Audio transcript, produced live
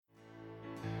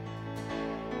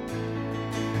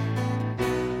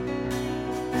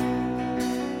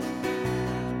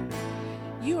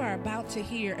to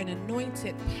hear an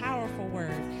anointed, powerful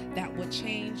word that will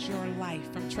change your life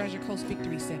from Treasure Coast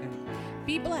Victory Center.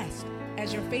 Be blessed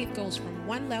as your faith goes from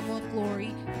one level of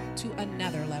glory to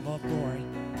another level of glory.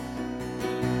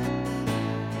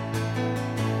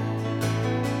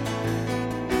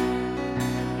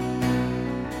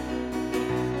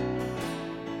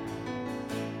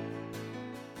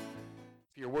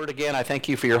 Your word again, I thank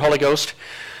you for your Holy Ghost.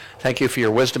 Thank you for your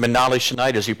wisdom and knowledge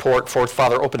tonight as you pour it forth.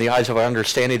 Father, open the eyes of our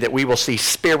understanding that we will see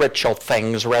spiritual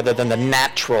things rather than the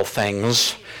natural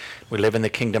things. We live in the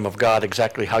kingdom of God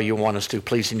exactly how you want us to,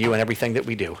 pleasing you in everything that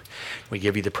we do. We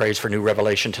give you the praise for new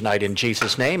revelation tonight in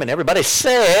Jesus' name. And everybody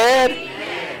said,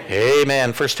 Amen.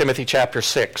 Amen. 1 Timothy chapter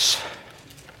 6.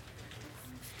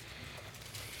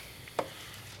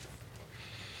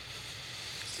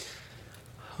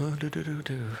 All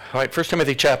right, 1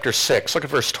 Timothy chapter 6. Look at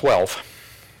verse 12.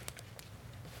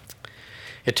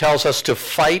 It tells us to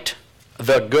fight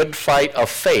the good fight of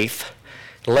faith,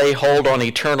 lay hold on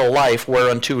eternal life,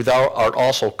 whereunto thou art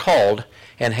also called,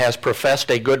 and has professed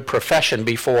a good profession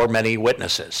before many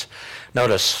witnesses.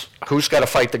 Notice, who's got to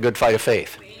fight the good fight of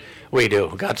faith? We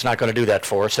do. God's not going to do that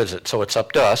for us, is it? So it's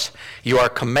up to us. You are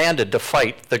commanded to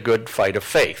fight the good fight of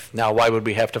faith. Now, why would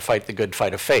we have to fight the good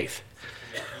fight of faith?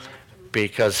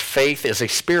 Because faith is a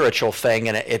spiritual thing,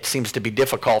 and it seems to be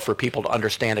difficult for people to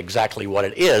understand exactly what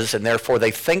it is, and therefore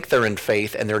they think they're in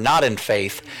faith, and they're not in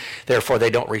faith. Therefore, they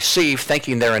don't receive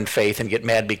thinking they're in faith and get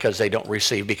mad because they don't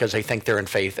receive because they think they're in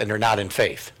faith, and they're not in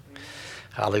faith.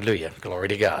 Hallelujah. Glory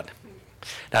to God.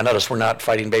 Now, notice we're not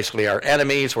fighting basically our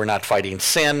enemies. We're not fighting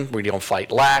sin. We don't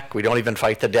fight lack. We don't even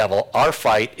fight the devil. Our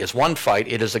fight is one fight.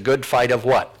 It is a good fight of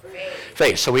what?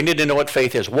 Faith. So we need to know what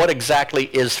faith is. What exactly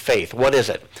is faith? What is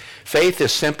it? Faith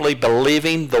is simply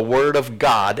believing the Word of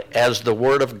God as the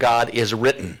Word of God is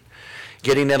written.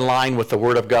 Getting in line with the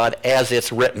Word of God as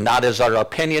it's written. Not as our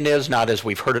opinion is, not as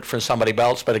we've heard it from somebody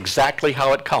else, but exactly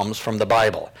how it comes from the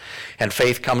Bible. And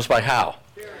faith comes by how?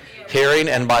 Hearing,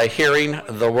 and by hearing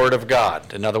the Word of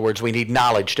God. In other words, we need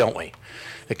knowledge, don't we?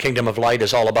 The kingdom of light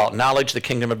is all about knowledge. The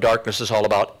kingdom of darkness is all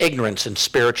about ignorance and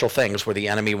spiritual things where the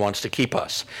enemy wants to keep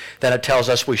us. Then it tells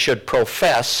us we should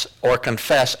profess or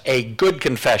confess a good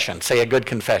confession. Say a good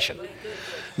confession.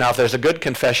 Now, if there's a good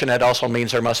confession, that also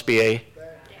means there must be a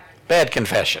bad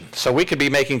confession. So we could be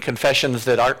making confessions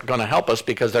that aren't going to help us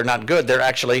because they're not good. They're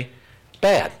actually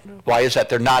bad. Why is that?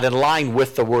 They're not in line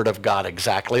with the Word of God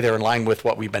exactly. They're in line with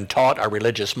what we've been taught, our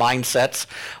religious mindsets,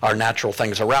 our natural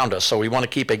things around us. So we want to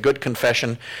keep a good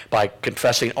confession by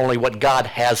confessing only what God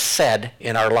has said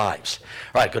in our lives.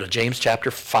 All right, go to James chapter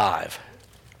 5.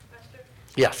 Pastor,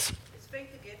 Yes. is faith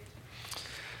a gift?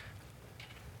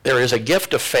 There is a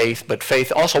gift of faith, but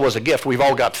faith also was a gift. We've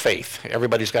all got faith.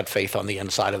 Everybody's got faith on the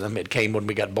inside of them. It came when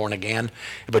we got born again.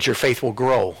 But your faith will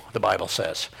grow, the Bible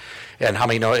says. And how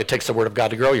many know it takes the Word of God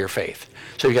to grow your faith?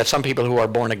 So you got some people who are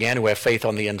born again who have faith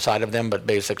on the inside of them, but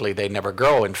basically they never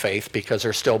grow in faith because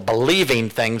they're still believing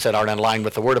things that aren't in line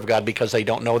with the Word of God because they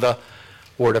don't know the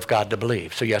Word of God to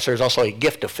believe. So yes, there's also a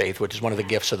gift of faith, which is one of the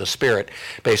gifts of the Spirit,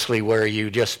 basically where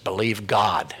you just believe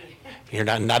God. You're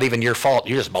not even your fault.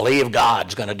 You just believe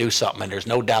God's going to do something, and there's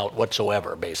no doubt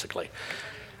whatsoever, basically.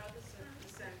 How does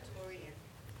the centurion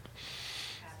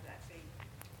have that faith?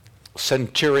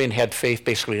 Centurion had faith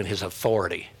basically in his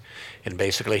authority. And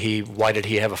basically, why did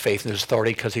he have a faith in his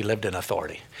authority? Because he lived in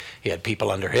authority. He had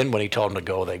people under him. When he told them to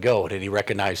go, they go. And he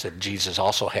recognized that Jesus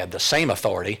also had the same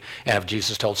authority. And if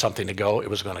Jesus told something to go, it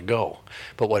was going to go.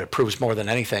 But what it proves more than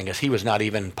anything is he was not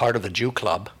even part of the Jew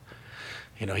club.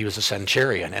 You know, he was a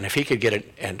centurion. And if he could get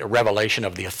a revelation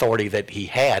of the authority that he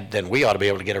had, then we ought to be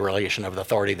able to get a revelation of the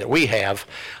authority that we have.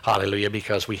 Hallelujah,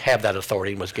 because we have that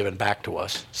authority and was given back to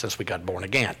us since we got born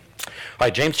again. All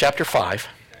right, James chapter 5.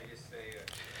 Can I just say,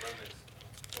 Romans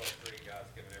 12:3,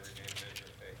 God's given every man a measure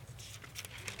of faith.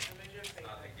 A measure of faith.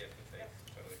 Not a gift of faith,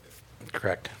 totally different.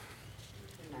 Correct.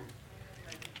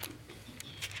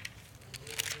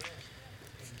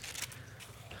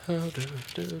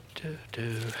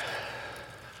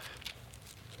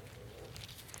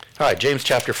 All right, James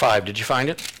chapter 5. Did you find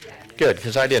it? Good,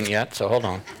 because I didn't yet, so hold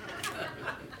on.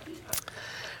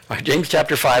 All right, James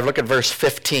chapter 5, look at verse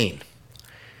 15.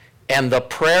 And the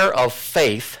prayer of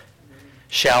faith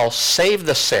shall save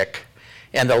the sick,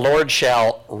 and the Lord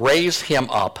shall raise him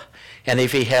up, and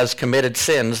if he has committed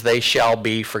sins, they shall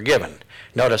be forgiven.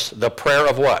 Notice, the prayer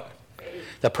of what? Faith.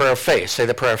 The prayer of faith. Say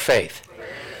the prayer of faith.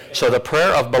 So the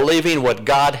prayer of believing what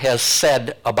God has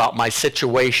said about my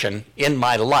situation in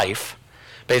my life,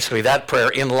 basically that prayer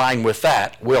in line with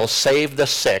that will save the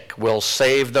sick, will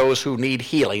save those who need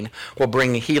healing, will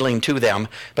bring healing to them.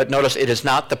 But notice, it is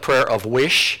not the prayer of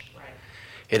wish.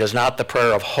 It is not the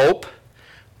prayer of hope.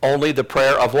 Only the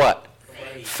prayer of what?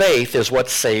 Faith is what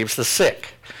saves the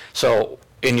sick. So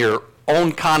in your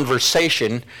own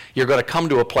conversation, you're going to come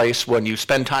to a place when you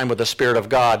spend time with the Spirit of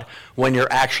God when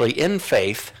you're actually in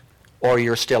faith or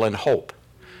you're still in hope.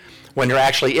 When you're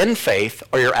actually in faith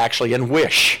or you're actually in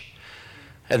wish.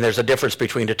 And there's a difference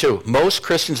between the two. Most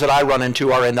Christians that I run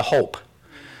into are in the hope,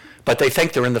 but they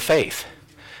think they're in the faith.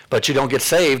 But you don't get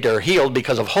saved or healed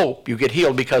because of hope. You get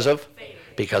healed because of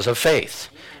faith.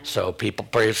 So people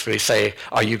basically say,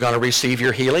 are you going to receive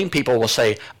your healing? People will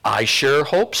say, I sure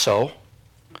hope so.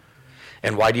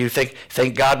 And why do you think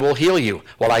God will heal you?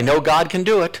 Well, I know God can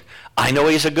do it. I know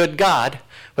he's a good God.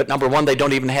 But number one, they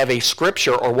don't even have a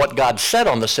scripture or what God said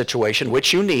on the situation,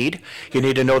 which you need. You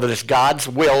need to know that it's God's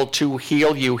will to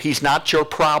heal you. He's not your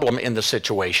problem in the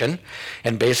situation.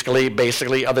 And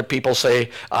basically other people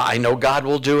say, I know God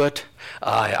will do it.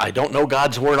 I don't know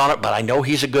God's word on it, but I know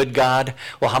he's a good God.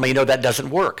 Well, how many know that doesn't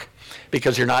work?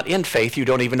 Because you're not in faith. You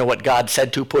don't even know what God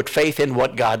said to put faith in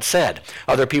what God said.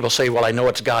 Other people say, well, I know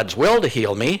it's God's will to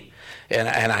heal me.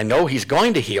 And I know he's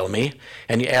going to heal me.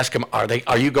 And you ask them,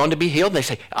 are you going to be healed? And they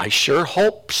say, I sure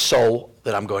hope so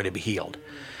that I'm going to be healed.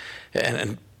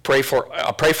 And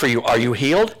I'll pray for you. Are you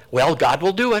healed? Well, God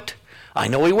will do it. I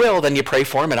know he will. Then you pray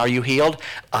for him, and are you healed?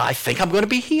 I think I'm going to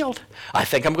be healed. I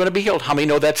think I'm going to be healed. How many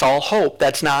know that's all hope?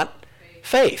 That's not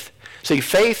faith. See,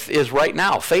 faith is right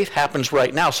now. Faith happens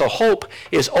right now. So hope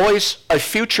is always a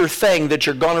future thing that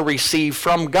you're going to receive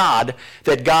from God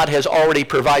that God has already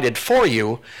provided for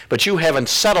you, but you haven't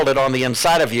settled it on the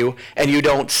inside of you, and you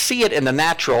don't see it in the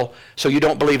natural, so you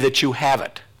don't believe that you have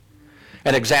it.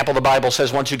 An example, the Bible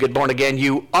says once you get born again,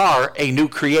 you are a new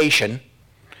creation.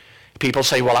 People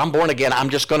say, well, I'm born again. I'm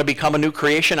just going to become a new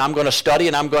creation. I'm going to study,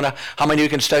 and how many of you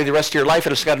can study the rest of your life,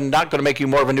 and it's not going to make you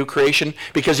more of a new creation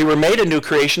because you were made a new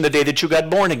creation the day that you got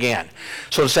born again.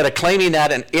 So instead of claiming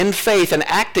that and in faith and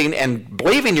acting and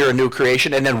believing you're a new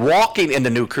creation and then walking in the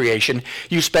new creation,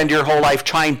 you spend your whole life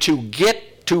trying to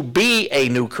get to be a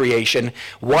new creation.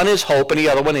 One is hope, and the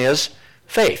other one is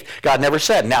faith. God never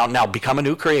said, now become a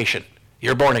new creation.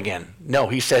 You're born again. No,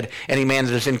 he said, any man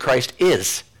that is in Christ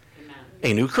is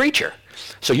a new creature.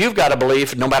 So you've got to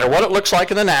believe, no matter what it looks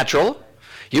like in the natural,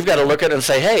 you've got to look at it and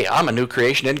say, hey, I'm a new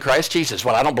creation in Christ Jesus.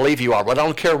 Well, I don't believe you are. Well, I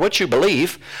don't care what you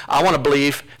believe. I want to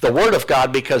believe the Word of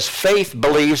God because faith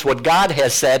believes what God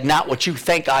has said, not what you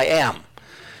think I am.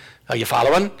 Are you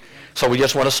following? So we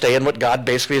just want to stay in what God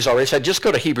basically has already said. Just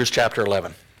go to Hebrews chapter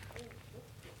 11.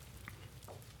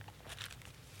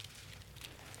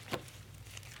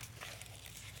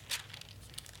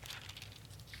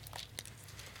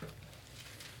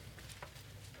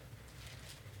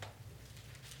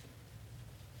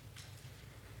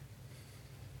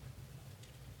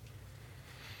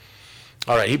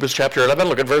 All right, Hebrews chapter 11,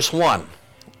 look at verse 1.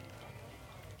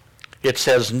 It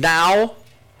says, now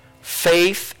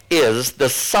faith is the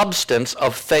substance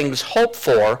of things hoped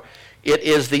for. It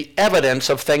is the evidence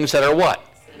of things that are what?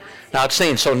 Not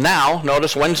seen. So now,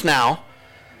 notice when's now?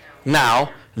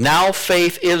 Now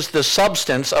faith is the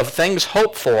substance of things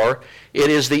hoped for. It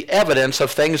is the evidence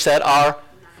of things that are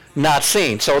not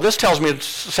seen. So this tells me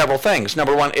several things.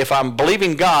 Number one, if I'm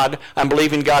believing God, I'm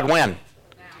believing God when?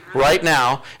 Right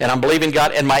now, and I'm believing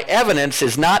God, and my evidence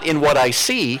is not in what I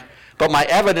see, but my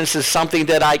evidence is something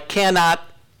that I cannot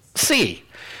see.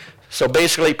 So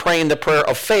basically praying the prayer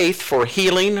of faith for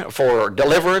healing, for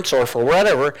deliverance, or for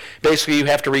whatever, basically you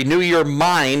have to renew your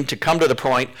mind to come to the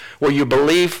point where you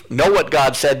know what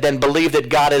God said, then believe that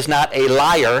God is not a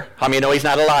liar. How many know he's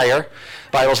not a liar?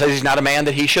 The Bible says he's not a man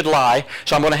that he should lie.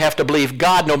 So I'm going to have to believe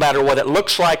God no matter what it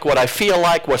looks like, what I feel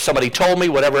like, what somebody told me,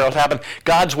 whatever else happened.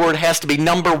 God's word has to be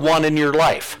number one in your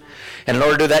life. And in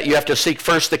order to do that, you have to seek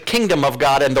first the kingdom of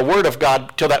God and the word of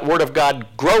God till that word of God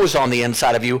grows on the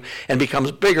inside of you and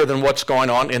becomes bigger than what's going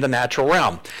on in the natural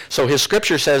realm. So his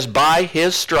scripture says, by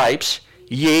his stripes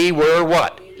ye were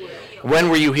what? When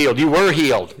were you healed? You were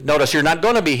healed. Notice you're not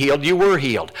going to be healed. You were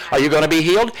healed. Are you going to be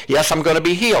healed? Yes, I'm going to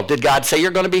be healed. Did God say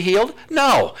you're going to be healed?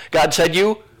 No. God said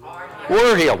you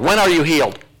were healed. When are you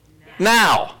healed?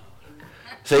 Now.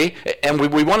 See? And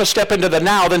we want to step into the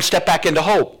now, then step back into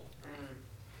hope.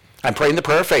 I'm praying the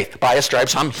prayer of faith. By his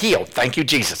stripes, I'm healed. Thank you,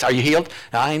 Jesus. Are you healed?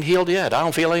 I ain't healed yet. I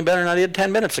don't feel any better than I did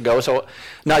 10 minutes ago. So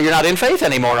now you're not in faith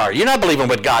anymore, are you? You're not believing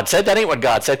what God said. That ain't what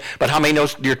God said. But how many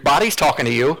knows your body's talking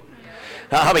to you?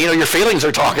 How many know your feelings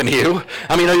are talking to you?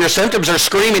 How many know your symptoms are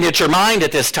screaming at your mind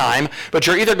at this time? But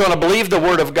you're either going to believe the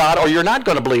word of God or you're not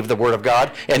going to believe the word of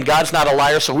God. And God's not a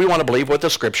liar, so we want to believe what the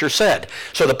scripture said.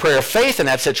 So the prayer of faith in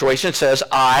that situation says,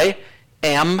 I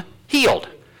am healed.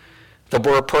 The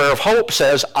prayer of hope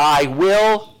says, I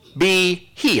will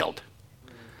be healed.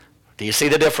 Do you see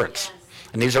the difference?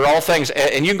 And these are all things,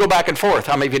 and you can go back and forth.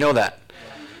 How many of you know that?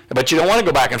 But you don't want to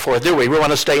go back and forth, do we? We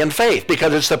want to stay in faith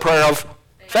because it's the prayer of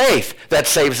faith that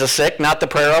saves the sick, not the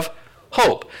prayer of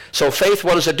hope. So faith,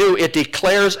 what does it do? It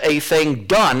declares a thing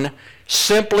done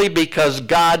simply because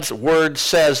God's word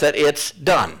says that it's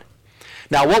done.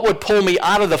 Now, what would pull me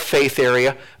out of the faith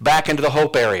area back into the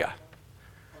hope area?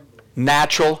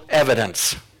 Natural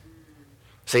evidence.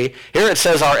 See, here it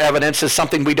says our evidence is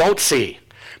something we don't see.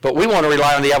 But we want to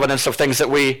rely on the evidence of things that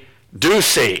we do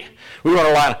see. We want to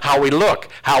rely on how we look,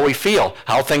 how we feel,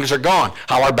 how things are gone,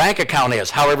 how our bank account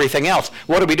is, how everything else.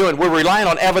 What are we doing? We're relying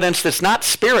on evidence that's not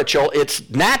spiritual, it's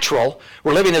natural.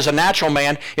 We're living as a natural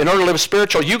man. In order to live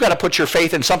spiritual, you got to put your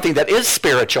faith in something that is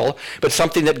spiritual, but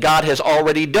something that God has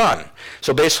already done.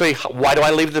 So basically, why do I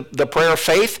leave the prayer of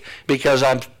faith? Because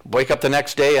I wake up the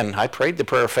next day and I prayed the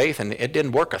prayer of faith and it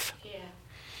didn't worketh.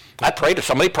 I prayed,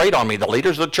 somebody prayed on me. The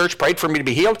leaders of the church prayed for me to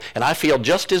be healed, and I feel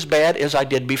just as bad as I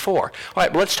did before. All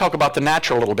right, well, let's talk about the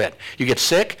natural a little bit. You get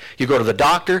sick, you go to the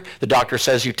doctor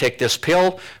says you take this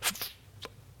pill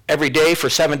every day for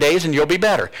 7 days and you'll be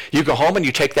better. You go home and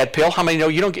you take that pill. How many know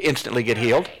you don't instantly get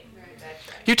healed?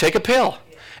 You take a pill.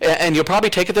 And you'll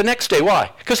probably take it the next day. Why?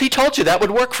 Because he told you that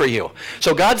would work for you.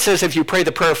 So God says if you pray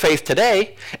the prayer of faith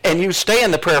today, and you stay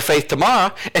in the prayer of faith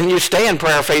tomorrow, and you stay in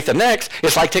prayer of faith the next,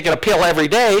 it's like taking a pill every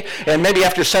day, and maybe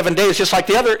after 7 days, just like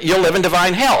the other, you'll live in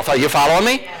divine health. Are you following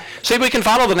me? Yeah. See, we can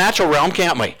follow the natural realm,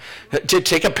 can't we? To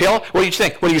take a pill, what do you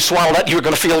think? When you swallow that, you were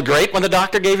going to feel great when the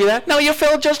doctor gave you that? No, you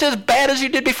feel just as bad as you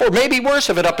did before. Maybe worse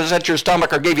if it upset your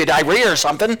stomach or gave you diarrhea or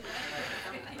something.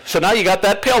 So now you got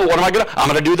that pill. What am I going to do? I'm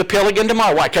going to do the pill again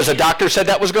tomorrow. Why? Because the doctor said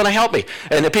that was going to help me.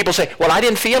 And the people say, well, I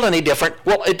didn't feel any different.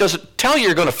 Well, it doesn't tell you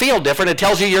you're going to feel different. It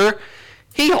tells you you're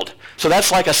healed. So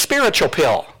that's like a spiritual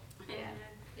pill. Yeah.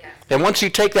 Yeah. And once you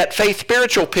take that faith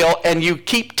spiritual pill and you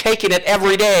keep taking it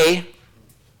every day,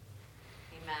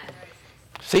 amen.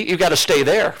 See, you've got to stay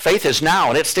there. Faith is now,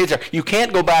 and it stays there. You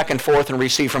can't go back and forth and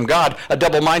receive from God. A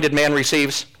double-minded man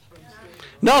receives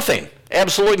nothing.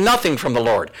 Absolutely nothing from the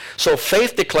Lord. So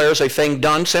faith declares a thing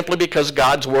done simply because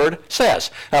God's word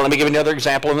says. Now let me give you another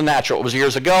example in the natural. It was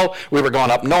years ago. We were going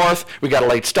up north. We got a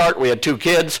late start. We had 2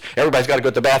 kids. Everybody's got to go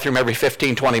to the bathroom every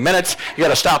 15, 20 minutes. You got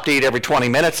to stop to eat every 20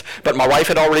 minutes. But my wife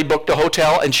had already booked a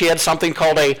hotel, and she had something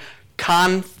called a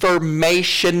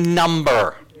confirmation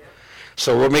number.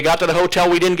 So when we got to the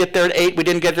hotel, we didn't get there at 8. We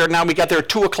didn't get there at 9. We got there at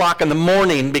 2 o'clock in the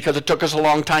morning because it took us a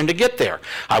long time to get there.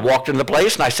 I walked into the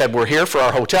place and I said, we're here for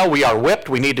our hotel. We are whipped.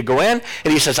 We need to go in.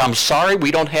 And he says, I'm sorry,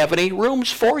 we don't have any rooms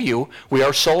for you. We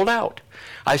are sold out.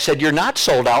 I said, you're not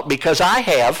sold out because I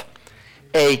have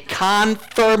a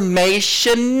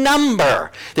confirmation number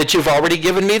that you've already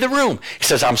given me the room. He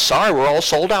says, I'm sorry, we're all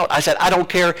sold out. I said, I don't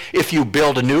care if you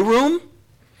build a new room.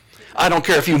 I don't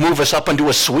care if you move us up into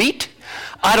a suite.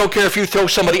 I don't care if you throw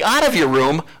somebody out of your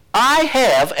room. I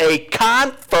have a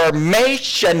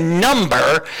confirmation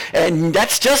number, and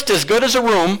that's just as good as a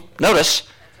room. Notice,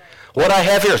 what I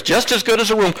have here is just as good as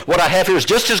a room. What I have here is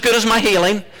just as good as my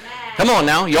healing. Come on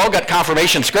now. You all got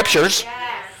confirmation scriptures.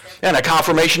 And a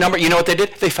confirmation number. You know what they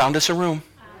did? They found us a room.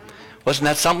 Wasn't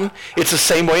that something? It's the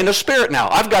same way in the spirit now.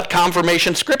 I've got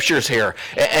confirmation scriptures here.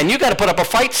 And you got to put up a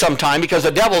fight sometime because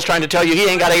the devil's trying to tell you he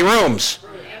ain't got any rooms.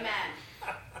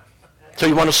 So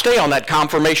you want to stay on that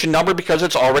confirmation number because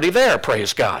it's already there,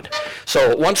 praise God.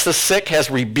 So once the sick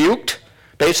has rebuked,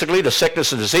 basically the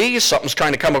sickness and disease, something's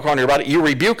trying to come upon your body, you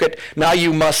rebuke it. Now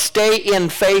you must stay in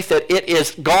faith that it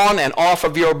is gone and off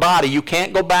of your body. You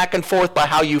can't go back and forth by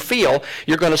how you feel.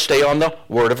 You're going to stay on the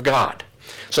Word of God.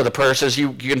 So the prayer says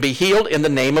you can be healed in the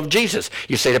name of Jesus.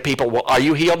 You say to people, well, are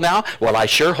you healed now? Well, I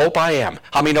sure hope I am.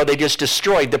 How many know they just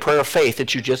destroyed the prayer of faith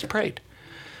that you just prayed?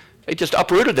 They just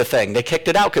uprooted the thing. They kicked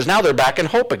it out because now they're back in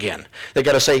hope again. They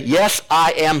got to say, yes,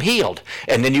 I am healed.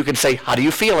 And then you can say, how do you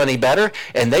feel any better?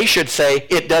 And they should say,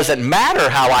 it doesn't matter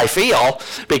how I feel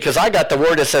because I got the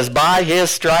word that says, by his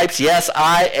stripes, yes,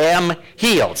 I am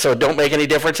healed. So it don't make any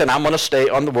difference, and I'm going to stay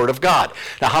on the word of God.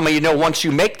 Now, how many of you know once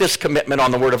you make this commitment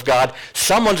on the word of God,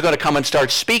 someone's going to come and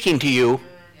start speaking to you.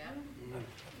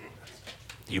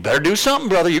 You better do something,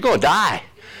 brother. You're going to die.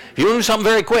 If you do something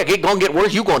very quick, it's going to get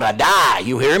worse. You're going to die.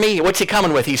 You hear me? What's he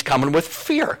coming with? He's coming with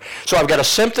fear. So I've got a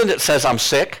symptom that says I'm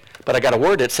sick, but I got a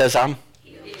word that says I'm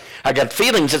healed. I got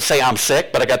feelings that say I'm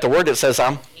sick, but I got the word that says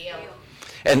I'm healed.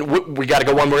 And we got to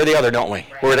go one way or the other, don't we?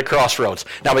 Right. We're at a crossroads.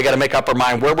 Now we got to make up our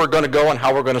mind where we're going to go and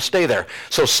how we're going to stay there.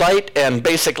 So sight and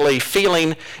basically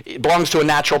feeling belongs to a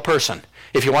natural person.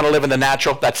 If you want to live in the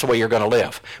natural, that's the way you're going to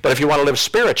live. But if you want to live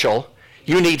spiritual,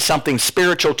 you need something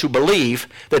spiritual to believe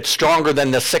that's stronger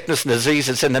than the sickness and disease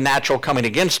that's in the natural coming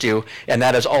against you, and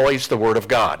that is always the Word of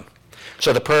God.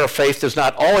 So the prayer of faith does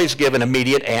not always give an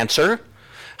immediate answer.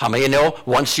 How many of you know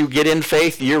once you get in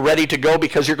faith, you're ready to go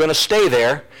because you're going to stay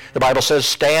there? The Bible says,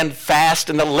 stand fast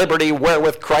in the liberty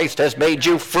wherewith Christ has made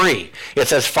you free. It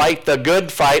says, fight the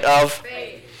good fight of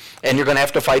faith. And you're going to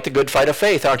have to fight the good fight of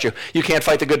faith, aren't you? You can't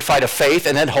fight the good fight of faith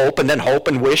and then hope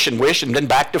and wish and then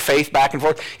back to faith, back and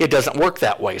forth. It doesn't work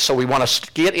that way. So we want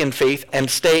to get in faith and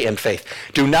stay in faith.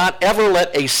 Do not ever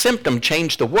let a symptom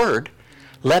change the word.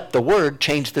 Let the word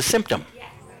change the symptom.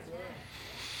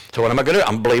 So what am I going to do?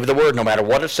 I'm going to believe the word no matter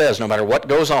what it says, no matter what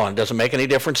goes on. It doesn't make any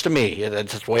difference to me.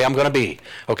 That's the way I'm going to be.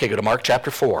 Okay, go to Mark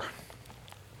chapter 4.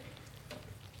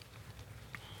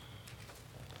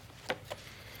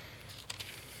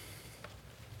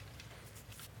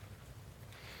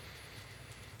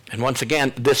 And once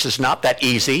again, this is not that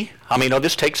easy. I mean,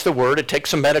 this takes the word, it takes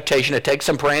some meditation, it takes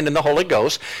some praying in the Holy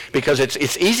Ghost, because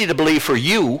it's easy to believe for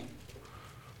you,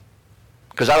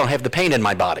 because I don't have the pain in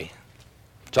my body.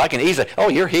 So I can easily, oh,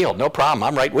 you're healed, no problem,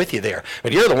 I'm right with you there.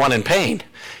 But you're the one in pain.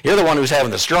 You're the one who's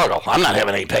having the struggle. I'm not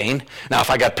having any pain. Now, if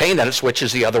I got pain, then it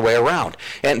switches the other way around.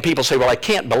 And people say, well, I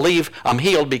can't believe I'm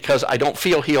healed because I don't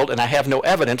feel healed and I have no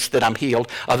evidence that I'm healed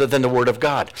other than the Word of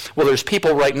God. Well, there's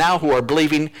people right now who are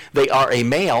believing they are a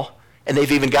male, and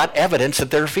they've even got evidence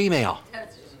that they're female.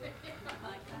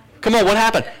 Come on, what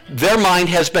happened? Their mind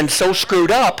has been so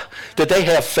screwed up that they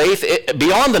have faith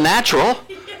beyond the natural,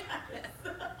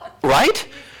 right?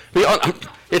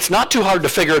 It's not too hard to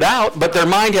figure it out, but their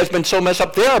mind has been so messed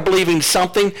up, they are believing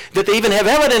something that they even have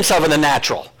evidence of in the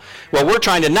natural. Well, we're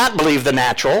trying to not believe the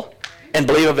natural and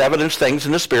believe of evidence things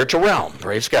in the spiritual realm.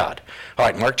 Praise God. All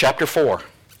right, Mark chapter 4.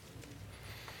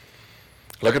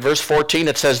 Look at verse 14.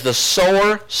 It says, the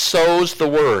sower sows the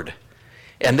word.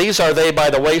 And these are they by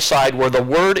the wayside where the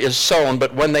word is sown,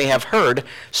 but when they have heard,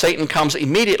 Satan comes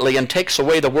immediately and takes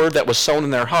away the word that was sown in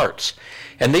their hearts.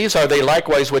 And these are they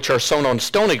likewise which are sown on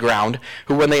stony ground,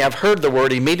 who when they have heard the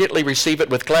word immediately receive it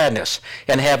with gladness,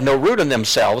 and have no root in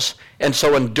themselves, and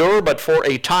so endure but for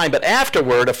a time. But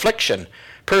afterward affliction,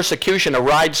 persecution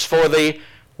arises for the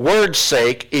word's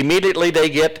sake. Immediately they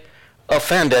get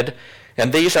offended.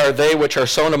 And these are they which are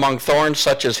sown among thorns,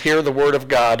 such as hear the word of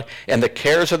God, and the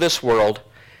cares of this world,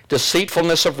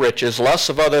 deceitfulness of riches, lusts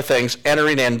of other things,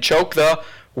 entering in, choke the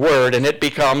word, and it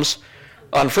becomes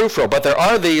unfruitful. But there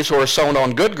are these who are sown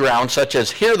on good ground, such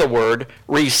as hear the word,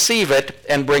 receive it,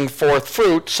 and bring forth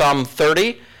fruit, some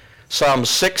 30, some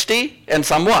 60, and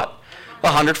some what?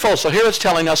 100-fold. So here it's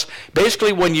telling us,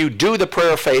 basically when you do the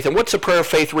prayer of faith, and what's the prayer of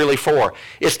faith really for?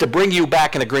 It's to bring you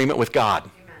back in agreement with God.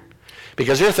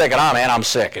 Because you're thinking, oh man, I'm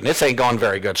sick, and this ain't going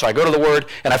very good. So I go to the Word,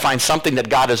 and I find something that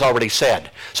God has already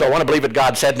said. So I want to believe what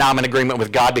God said. Now I'm in agreement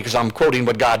with God because I'm quoting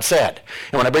what God said.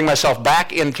 And when I bring myself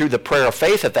back in through the prayer of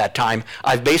faith at that time,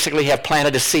 I basically have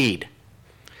planted a seed.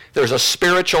 There's a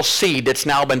spiritual seed that's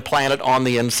now been planted on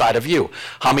the inside of you.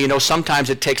 How many of you know sometimes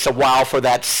it takes a while for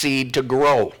that seed to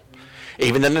grow?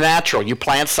 Even in the natural, you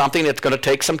plant something, it's going to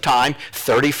take some time,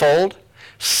 30-fold,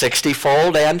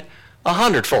 60-fold, and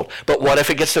 100-fold. But what if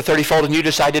it gets to 30-fold and you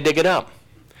decide to dig it up?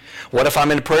 What if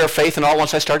I'm in a prayer of faith and all at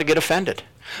once I start to get offended?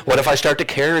 What if I start to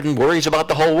care and worries about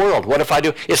the whole world? What if I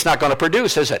do? It's not going to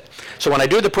produce, is it? So when I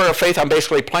do the prayer of faith, I'm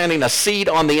basically planting a seed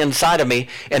on the inside of me,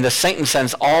 and the Satan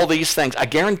sends all these things. I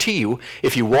guarantee you,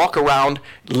 if you walk around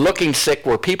looking sick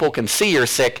where people can see you're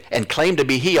sick and claim to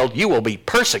be healed, you will be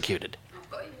persecuted.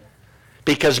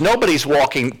 Because nobody's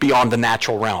walking beyond the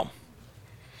natural realm.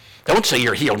 Don't say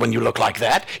you're healed when you look like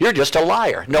that. You're just a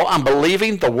liar. No, I'm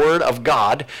believing the Word of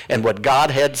God and what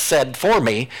God had said for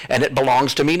me, and it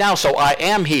belongs to me now, so I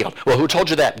am healed. Well, who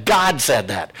told you that? God said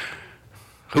that.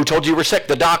 Who told you were sick?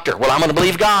 The doctor. Well, I'm going to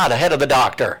believe God ahead of the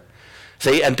doctor.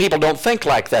 See, and people don't think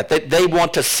like that. They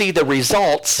want to see the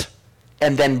results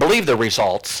and then believe the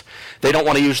results. They don't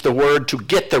want to use the Word to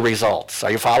get the results.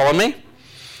 Are you following me?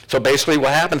 So basically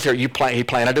what happens here, he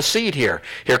planted a seed here.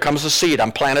 Here comes the seed.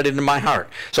 I'm planted into my heart.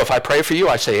 So if I pray for you,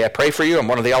 I say, I pray for you. I'm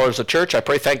one of the elders of the church. I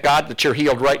pray, thank God, that you're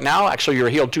healed right now. Actually, you were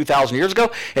healed 2,000 years ago,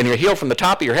 and you're healed from the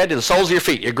top of your head to the soles of your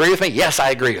feet. You agree with me? Yes, I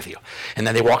agree with you. And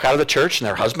then they walk out of the church, and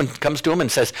their husband comes to them and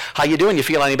says, how you doing? You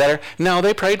feel any better? No,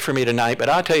 they prayed for me tonight, but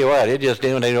I'll tell you what, it just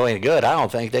didn't do any good. I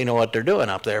don't think they know what they're doing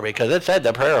up there, because it said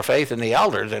the prayer of faith in the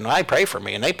elders, and I pray for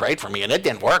me, and they prayed for me, and it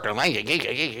didn't work.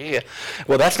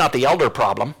 Well, that's not the elder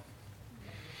problem.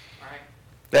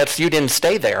 That's, you didn't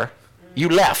stay there. You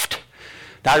left.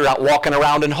 Now you're out walking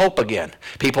around in hope again.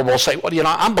 People will say, well, you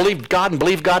know, I'm believed God and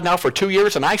believed God now for 2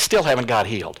 years, and I still haven't got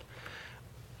healed.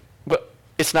 But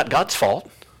it's not God's fault.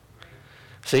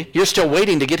 See, you're still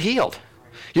waiting to get healed.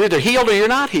 You're either healed or you're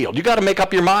not healed. You got to make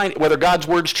up your mind whether God's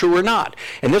word's true or not.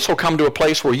 And this will come to a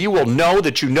place where you will know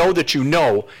that you know that you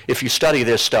know, if you study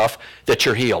this stuff, that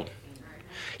you're healed.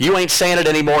 You ain't saying it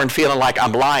anymore and feeling like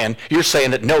I'm lying. You're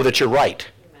saying it, know that you're right.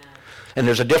 And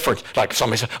there's a difference. Like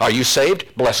somebody says, are you saved?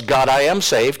 Bless God, I am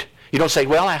saved. You don't say,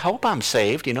 well, I hope I'm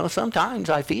saved. You know, sometimes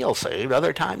I feel saved,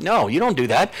 other times. No, you don't do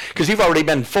that, because you've already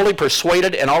been fully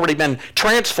persuaded and already been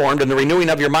transformed in the renewing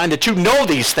of your mind that you know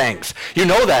these things. You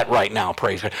know that right now,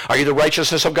 praise God. Are you the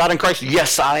righteousness of God in Christ?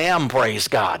 Yes, I am, praise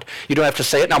God. You don't have to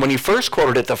say it. Now, when you first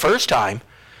quoted it the first time,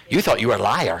 you thought you were a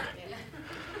liar.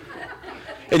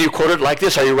 And you quoted it like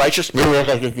this, are you righteous?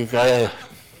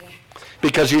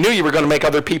 Because you knew you were going to make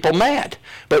other people mad.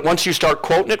 But once you start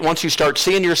quoting it, once you start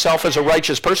seeing yourself as a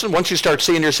righteous person, once you start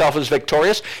seeing yourself as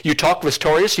victorious, you talk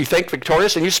victorious, you think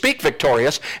victorious, and you speak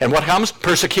victorious. And what comes?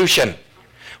 Persecution.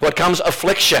 What comes?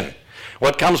 Affliction.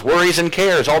 What comes? Worries and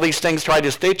cares. All these things try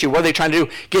to state you. What are they trying to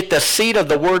do? Get the seed of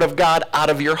the Word of God out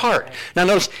of your heart. Now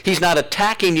notice, he's not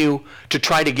attacking you to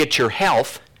try to get your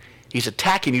health. He's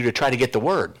attacking you to try to get the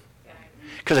Word.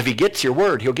 Because if he gets your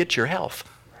Word, he'll get your health.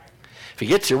 If he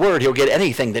gets your Word, he'll get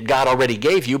anything that God already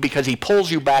gave you, because he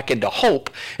pulls you back into hope,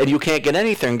 and you can't get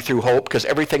anything through hope because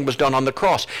everything was done on the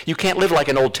cross. You can't live like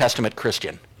an Old Testament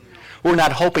Christian. We're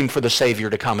not hoping for the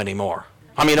Savior to come anymore.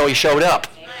 I mean, he showed up.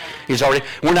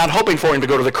 We're not hoping for him to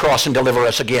go to the cross and deliver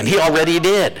us again. He already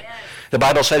did. The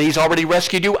Bible said he's already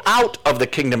rescued you out of the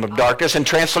kingdom of darkness and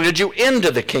translated you into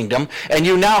the kingdom, and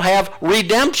you now have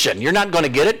redemption. You're not going to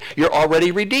get it. You're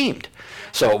already redeemed.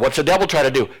 So what's the devil try to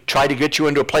do? Try to get you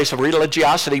into a place of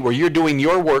religiosity where you're doing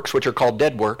your works, which are called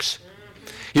dead works.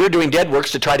 You're doing dead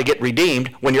works to try to get redeemed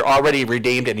when you're already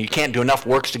redeemed, and you can't do enough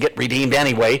works to get redeemed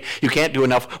anyway. You can't do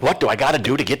enough. What do I got to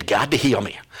do to get God to heal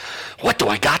me? What do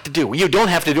I got to do? You don't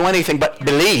have to do anything but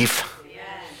believe.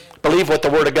 Believe what the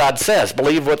Word of God says.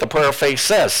 Believe what the prayer of faith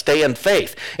says. Stay in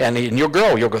faith. And you'll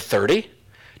grow. You'll go 30,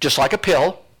 just like a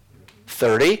pill.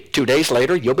 30, 2 days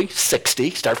later, you'll be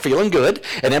 60, start feeling good,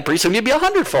 and then pretty soon you'll be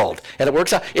 100-fold. And it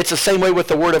works out. It's the same way with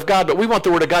the Word of God, but we want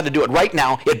the Word of God to do it right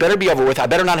now. It better be over with. I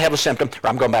better not have a symptom, or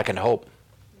I'm going back into hope.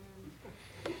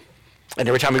 And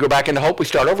every time we go back into hope, we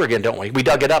start over again, don't we? We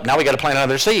dug it up. Now we got to plant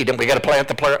another seed, and we got to plant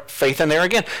the faith in there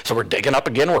again. So we're digging up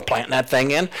again, we're planting that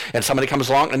thing in, and somebody comes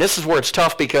along, and this is where it's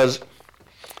tough because,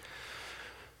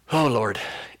 oh Lord,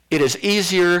 it is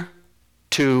easier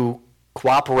to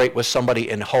cooperate with somebody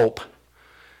in hope,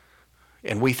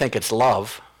 and we think it's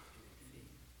love.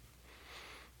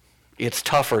 It's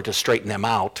tougher to straighten them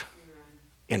out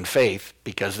in faith,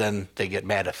 because then they get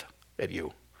mad at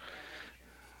you.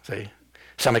 See?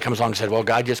 Somebody comes along and said, well,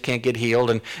 God just can't get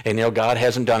healed, and God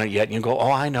hasn't done it yet. And you go,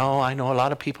 oh, I know a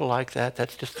lot of people like that.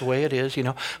 That's just the way it is,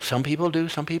 Some people do,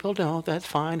 some people don't. That's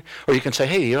fine. Or you can say,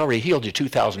 hey, he already healed you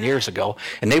 2,000 years ago,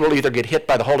 and they will either get hit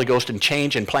by the Holy Ghost and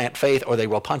change and plant faith, or they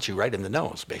will punch you right in the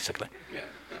nose, basically.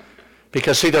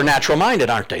 Because, see, they're natural-minded,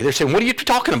 aren't they? They're saying, what are you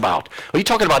talking about? What are you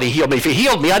talking about? He healed me. If he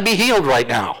healed me, I'd be healed right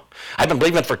now. I've been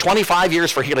believing for 25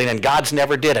 years for healing, and God's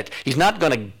never did it. He's not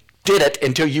going to did it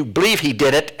until you believe he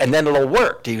did it, and then it'll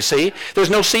work. Do you see?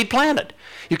 There's no seed planted.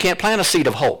 You can't plant a seed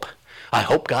of hope. I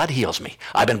hope God heals me.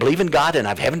 I've been believing God, and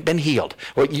I haven't been healed.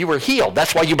 Well, you were healed.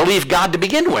 That's why you believed God to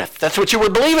begin with. That's what you were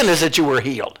believing, is that you were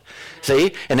healed.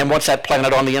 See? And then once that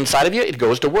planted on the inside of you, it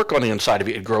goes to work on the inside of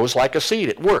you. It grows like a seed.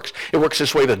 It works. It works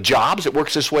this way with jobs. It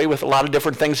works this way with a lot of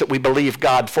different things that we believe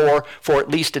God for at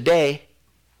least a day.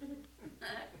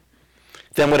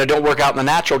 Then when it don't work out in the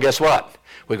natural, guess what?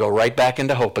 We go right back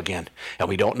into hope again. And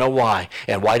we don't know why.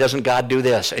 And why doesn't God do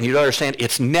this? And you don't understand,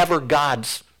 it's never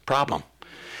God's problem.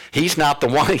 He's not the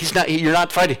one. You're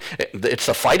not fighting. It's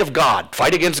the fight of God.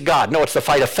 Fight against God. No, it's the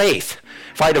fight of faith.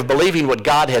 Fight of believing what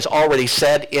God has already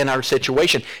said in our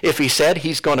situation. If he said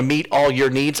he's going to meet all your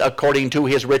needs according to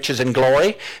his riches and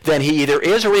glory, then he either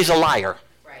is or he's a liar.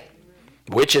 Right.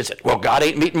 Which is it? Well, God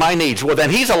ain't meeting my needs. Well, then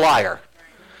he's a liar.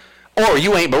 Or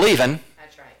you ain't believing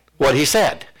That's right. what he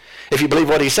said. If you believe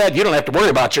what he said, you don't have to worry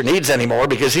about your needs anymore,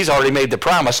 because he's already made the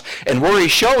promise. And worry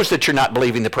shows that you're not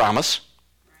believing the promise.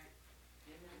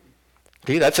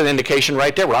 See, that's an indication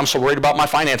right there. Well, I'm so worried about my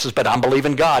finances, but I'm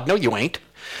believing God. No, you ain't.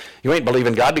 You ain't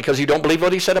believing God because you don't believe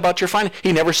what he said about your finances.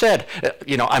 He never said,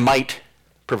 I might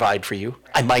provide for you.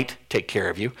 I might take care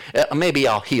of you. Maybe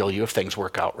I'll heal you if things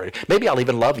work out right. Maybe I'll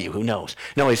even love you. Who knows?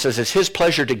 No, he says it's his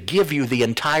pleasure to give you the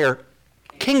entire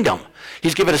kingdom.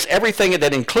 He's given us everything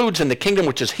that includes in the kingdom,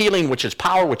 which is healing, which is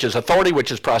power, which is authority,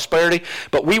 which is prosperity.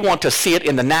 But we want to see it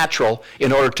in the natural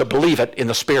in order to believe it in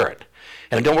the spirit.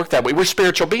 And it don't work that way. We're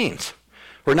spiritual beings.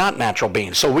 We're not natural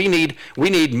beings. So we need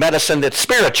medicine that's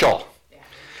spiritual.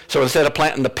 So instead of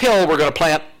planting the pill, we're going to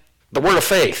plant the word of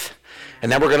faith.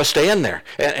 And then we're going to stay in there.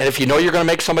 And if you know you're going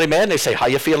to make somebody mad and they say, how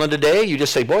you feeling today? You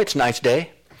just say, boy, it's a nice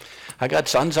day. I got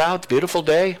sun's out, it's a beautiful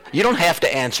day. You don't have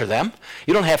to answer them.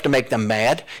 You don't have to make them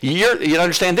mad. You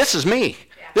understand, this is me.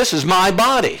 This is my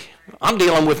body. I'm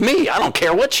dealing with me. I don't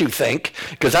care what you think,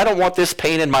 because I don't want this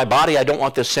pain in my body. I don't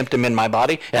want this symptom in my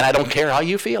body, and I don't care how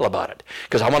you feel about it,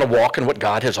 because I want to walk in what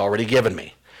God has already given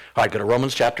me. All right, go to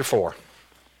Romans chapter 4.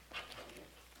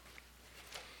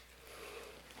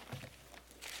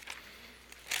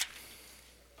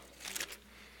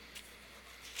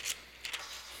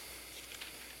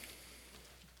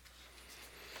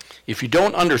 If you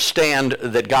don't understand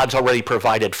that God's already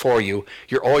provided for you,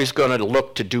 you're always going to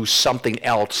look to do something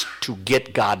else to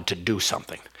get God to do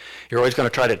something. You're always going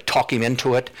to try to talk him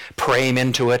into it, pray him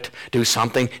into it, do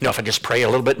something. If I just pray a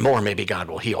little bit more, maybe God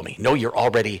will heal me. No, you're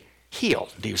already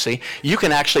healed, do you see? You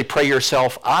can actually pray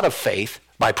yourself out of faith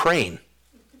by praying.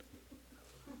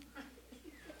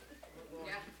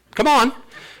 Come on.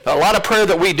 A lot of prayer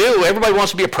that we do, everybody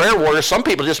wants to be a prayer warrior. Some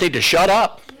people just need to shut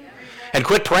up and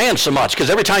quit praying so much, because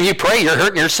every time you pray, you're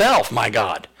hurting yourself, my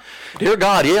God. Dear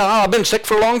God, I've been sick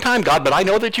for a long time, God, but I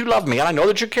know that you love me, and I know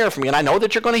that you care for me, and I know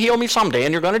that you're going to heal me someday,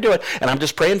 and you're going to do it, and I'm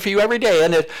just praying for you every day.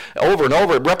 And over and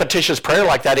over, repetitious prayer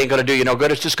like that ain't going to do you no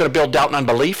good. It's just going to build doubt and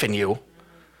unbelief in you.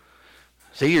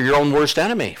 See, you're your own worst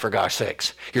enemy, for God's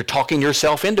sakes. You're talking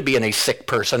yourself into being a sick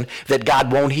person that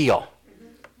God won't heal.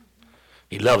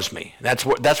 He loves me. That's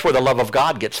where the love of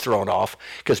God gets thrown off,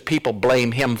 because people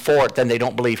blame him for it, then they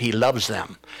don't believe he loves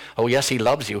them. Oh, yes, he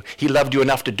loves you. He loved you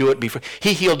enough to do it before.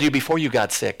 He healed you before you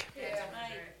got sick. Yeah.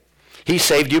 He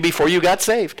saved you before you got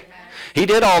saved. Amen. He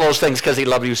did all those things because he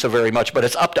loved you so very much, but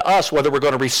it's up to us whether we're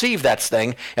going to receive that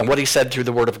thing and what he said through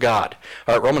the Word of God.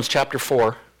 All right, Romans chapter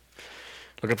 4.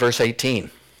 Look at verse 18.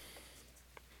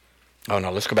 Oh, no,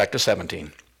 let's go back to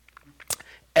 17.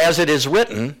 As it is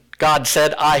written, God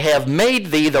said, I have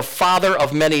made thee the father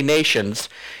of many nations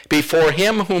before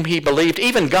him whom he believed,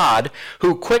 even God,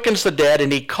 who quickens the dead,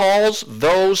 and he calls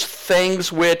those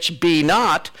things which be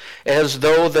not as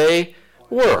though they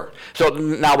were. So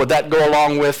now would that go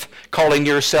along with calling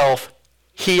yourself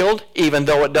healed, even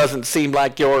though it doesn't seem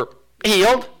like you're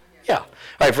healed? Yeah.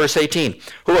 All right, verse 18.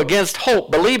 Who against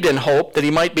hope believed in hope that he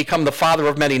might become the father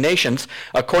of many nations,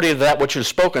 according to that which was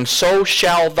spoken, so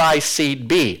shall thy seed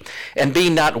be. And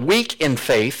being not weak in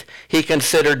faith, he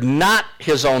considered not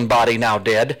his own body now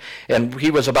dead, and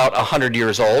he was about 100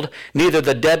 years old, neither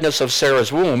the deadness of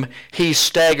Sarah's womb. He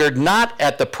staggered not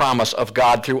at the promise of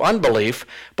God through unbelief,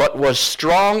 but was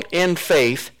strong in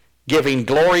faith, giving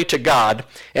glory to God,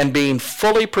 and being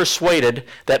fully persuaded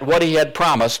that what he had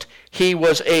promised, he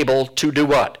was able to do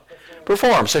what?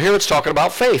 Perform. So here it's talking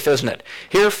about faith, isn't it?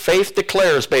 Here faith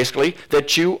declares basically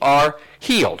that you are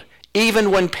healed,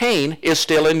 even when pain is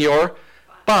still in your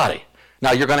body.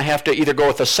 Now you're going to have to either go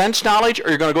with the sense knowledge or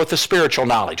you're going to go with the spiritual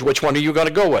knowledge. Which one are you going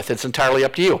to go with? It's entirely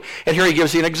up to you. And here he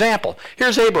gives you an example.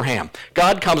 Here's Abraham.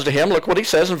 God comes to him. Look what he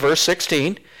says in verse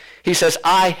 16. He says,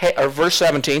 verse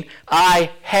 17,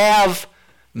 I have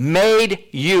made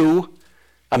you,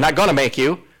 I'm not going to make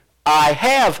you, I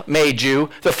have made you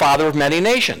the father of many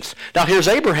nations. Now here's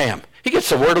Abraham. He gets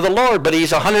the word of the Lord, but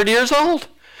he's 100 years old.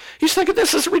 He's thinking,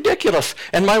 this is ridiculous.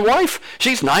 And my wife,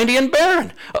 she's 90 and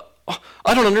barren.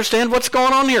 I don't understand what's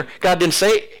going on here. God didn't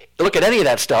say, look at any of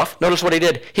that stuff. Notice what he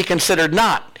did. He considered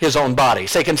not his own body.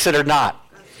 Say, considered not.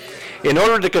 In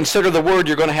order to consider the word,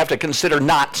 you're going to have to consider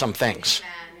not some things.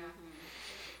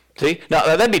 See?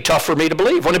 Now, that'd be tough for me to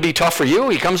believe. Wouldn't it be tough for you?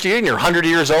 He comes to you and you're 100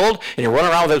 years old and you're running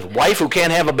around with his wife who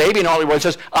can't have a baby, and all he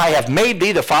says, I have made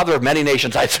thee the father of many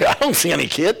nations. I'd say, I don't see any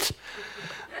kids.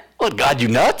 Well, God, you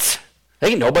nuts? There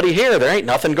ain't nobody here. There ain't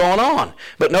nothing going on.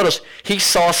 But notice, he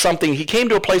saw something. He came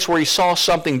to a place where he saw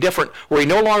something different, where he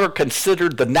no longer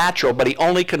considered the natural, but he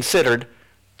only considered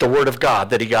the word of God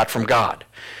that he got from God.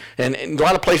 And in a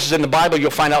lot of places in the Bible,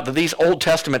 you'll find out that these Old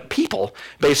Testament people,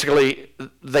 basically,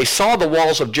 they saw the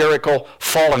walls of Jericho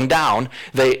falling down.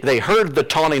 They heard the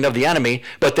taunting of the enemy,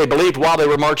 but they believed while they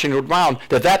were marching around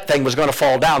that thing was going to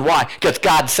fall down. Why? Because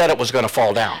God said it was going to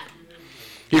fall down.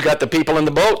 You got the people in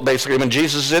the boat, basically, when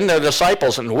Jesus is in there, the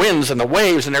disciples, and the winds and the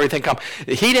waves and everything come.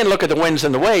 He didn't look at the winds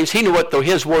and the waves. He knew what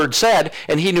his word said,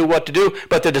 and he knew what to do.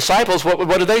 But the disciples,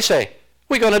 what did they say?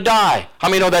 We're going to die. How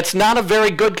many know that's not a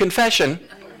very good confession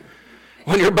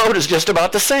when your boat is just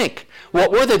about to sink?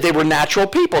 What were they? They were natural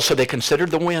people, so they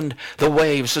considered the wind, the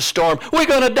waves, the storm. We're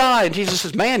going to die. And Jesus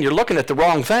says, man, you're looking at the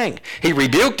wrong thing. He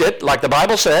rebuked it, like the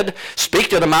Bible said, speak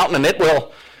to the mountain and it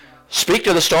will, speak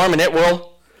to the storm and it will,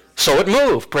 so it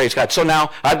moved, praise God. So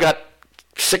now I've got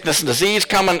sickness and disease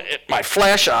coming in my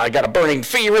flesh. I got a burning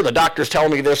fever. The doctor's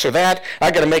telling me this or that.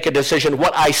 I got to make a decision.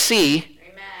 What I see,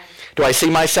 Do I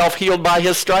see myself healed by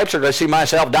his stripes, or do I see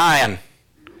myself dying?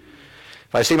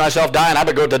 If I see myself dying, I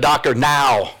would go to the doctor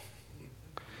now,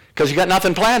 because you got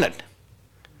nothing planted.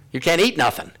 You can't eat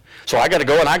nothing. So I got to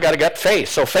go and I got to get faith.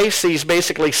 So faith sees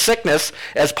basically sickness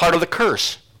as part of the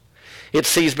curse. It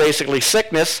sees basically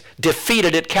sickness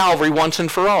defeated at Calvary once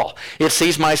and for all. It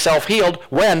sees myself healed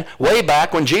when, way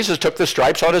back when Jesus took the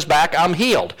stripes on his back, I'm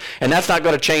healed. And that's not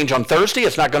going to change on Thursday.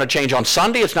 It's not going to change on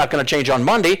Sunday. It's not going to change on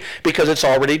Monday because it's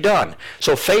already done.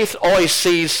 So faith always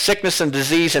sees sickness and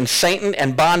disease and Satan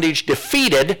and bondage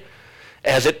defeated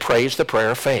as it prays the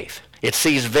prayer of faith. It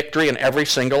sees victory in every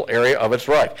single area of its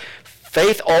life.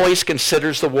 Faith always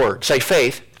considers the Word. Say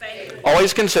faith.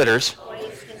 Always considers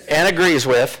and agrees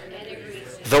with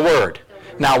the Word.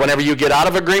 Now, whenever you get out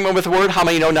of agreement with the Word, how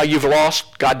many know now you've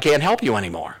lost? God can't help you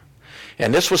anymore.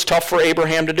 And this was tough for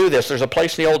Abraham to do this. There's a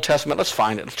place in the Old Testament. Let's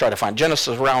find it. Let's try to find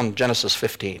Genesis, around Genesis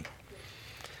 15,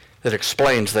 that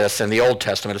explains this in the Old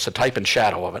Testament. It's a type and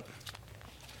shadow of it.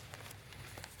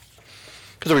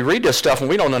 Because we read this stuff and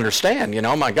we don't understand,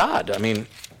 my God. I mean,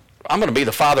 I'm going to be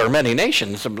the father of many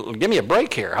nations. Give me a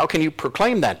break here. How can you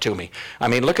proclaim that to me? I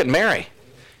mean, look at Mary.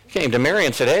 He came to Mary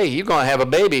and said, hey, you're going to have a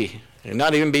baby and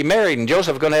not even be married, and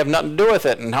Joseph's going to have nothing to do with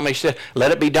it. And how many said, let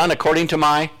it be done according to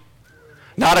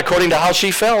not according to how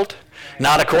she felt,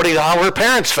 not according to how her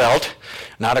parents felt,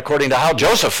 not according to how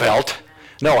Joseph felt.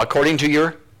 No, according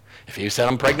to if you said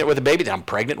I'm pregnant with a baby, then I'm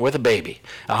pregnant with a baby.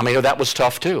 How many know that was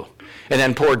tough too? And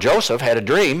then poor Joseph had a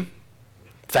dream,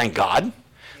 thank God,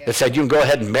 that said you can go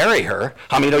ahead and marry her.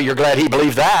 How many know you're glad he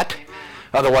believed that?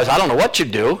 Otherwise, I don't know what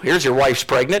you'd do. Here's your wife's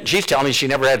pregnant. She's telling me she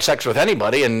never had sex with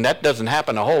anybody, and that doesn't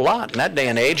happen a whole lot in that day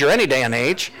and age, or any day and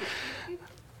age.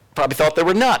 Probably thought they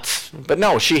were nuts. But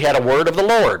no, she had a word of the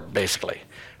Lord, basically.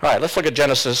 All right, let's look at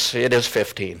Genesis. It is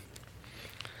 15.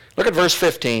 Look at verse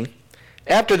 15.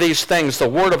 After these things, the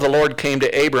word of the Lord came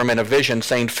to Abram in a vision,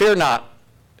 saying, fear not,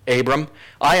 Abram,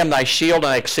 I am thy shield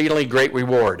and exceedingly great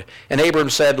reward. And Abram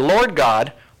said, Lord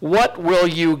God, what will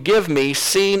you give me,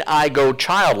 seeing I go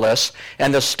childless,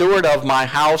 and the steward of my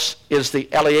house is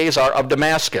the Eleazar of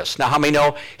Damascus? Now, how many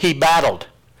know he battled?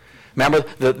 Remember,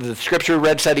 the scripture we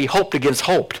read said he hoped against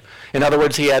hope. In other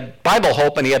words, he had Bible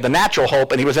hope and he had the natural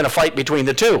hope, and he was in a fight between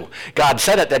the two. God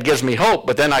said it, that gives me hope,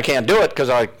 but then I can't do it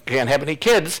because I can't have any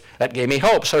kids. That gave me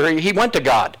hope. So he went to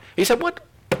God. He said, what?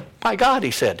 My God, he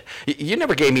said, you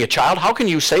never gave me a child. How can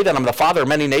you say that I'm the father of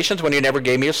many nations when you never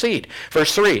gave me a seed?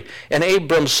 Verse 3, and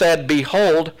Abram said,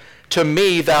 behold, to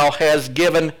me thou hast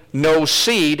given no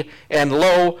seed, and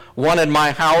lo, one in my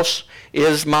house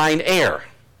is mine heir.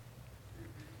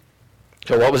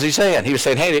 So what was he saying? He was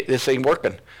saying, hey, this ain't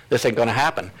working. This ain't going to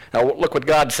happen. Now look what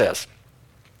God says.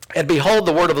 And behold,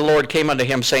 the word of the Lord came unto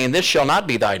him, saying, this shall not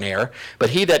be thine heir,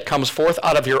 but he that comes forth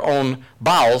out of your own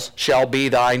bowels shall be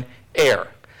thine heir.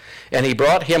 And he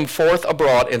brought him forth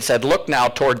abroad and said, look now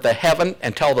toward the heaven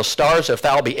and tell the stars, if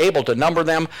thou be able to number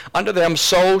them, unto them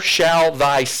so shall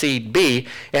thy seed be.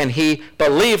 And he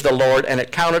believed the Lord, and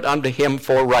it counted unto him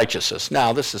for righteousness.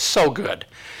 Now, this is so good.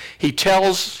 He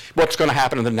tells what's going to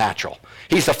happen in the natural.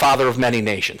 He's the father of many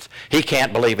nations. He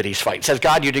can't believe it. He's fighting. He says,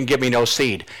 God, you didn't give me no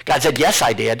seed. God said, yes,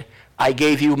 I did. I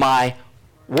gave you my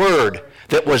word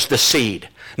that was the seed.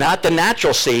 Not the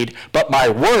natural seed, but my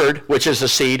word, which is the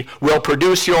seed, will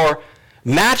produce your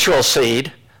natural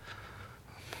seed.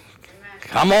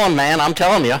 Come on, man, I'm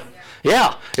telling you.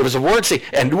 Yeah, it was a word seed.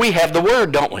 And we have the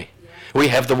word, don't we? We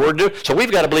have the word. So we've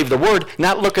got to believe the word,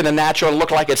 not look in the natural and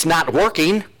look like it's not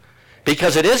working,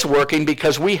 because it is working,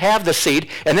 because we have the seed.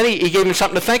 And then he gave him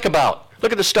something to think about.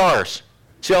 Look at the stars.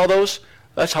 See all those?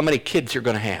 That's how many kids you're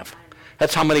going to have.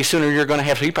 That's how many sooner you're going to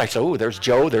have. So you probably say, oh, there's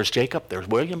Joe, there's Jacob, there's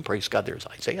William, praise God, there's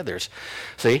Isaiah,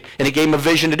 see? And he gave him a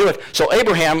vision to do it. So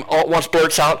Abraham all at once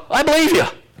blurts out, I believe you.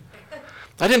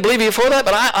 I didn't believe you before that,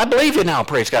 but I believe you now,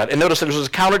 praise God. And notice that it was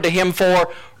counted to him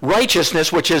for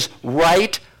righteousness, which is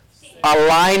right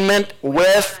alignment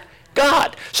with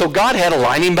God. So God had to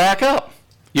line him back up.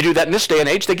 You do that in this day and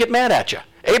age, they get mad at you.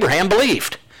 Abraham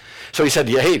believed. So he said,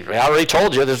 yeah, hey, I already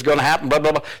told you this is going to happen, blah,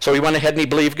 blah, blah. So he went ahead and he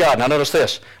believed God. Now notice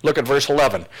this. Look at verse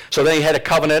 11. So then he had a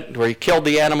covenant where he killed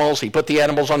the animals. He put the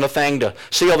animals on the thing to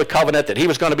seal the covenant that he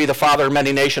was going to be the father of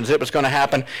many nations. It was going to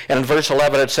happen. And in verse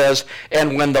 11 it says,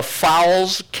 and when the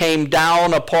fowls came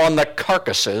down upon the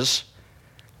carcasses,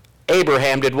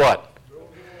 Abraham did what?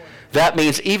 That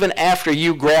means even after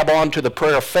you grab onto the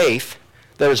prayer of faith,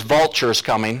 there's vultures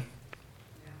coming.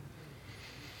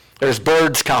 There's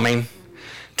birds coming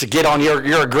to get on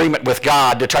your agreement with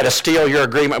God, to try to steal your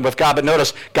agreement with God. But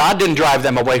notice, God didn't drive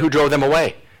them away. Who drove them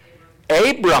away?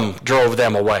 Abram drove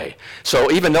them away.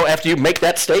 So even though after you make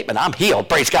that statement, I'm healed,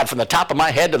 praise God, from the top of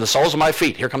my head to the soles of my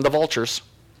feet, here come the vultures.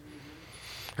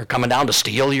 They're coming down to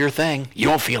steal your thing. You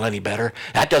don't feel any better.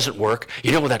 That doesn't work.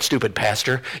 You know that stupid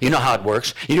pastor. You know how it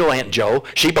works. You know Aunt Joe.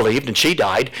 She believed and she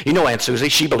died. You know Aunt Susie.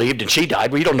 She believed and she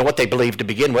died. Well, you don't know what they believed to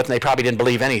begin with, and they probably didn't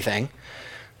believe anything.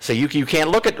 So you can't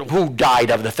look at who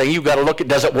died of the thing. You've got to look at,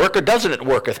 does it work or doesn't it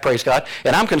worketh, praise God.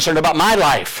 And I'm concerned about my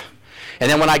life. And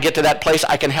then when I get to that place,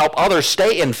 I can help others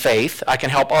stay in faith. I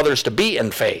can help others to be in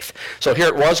faith. So here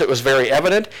it was very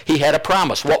evident. He had a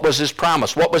promise. What was his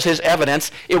promise? What was his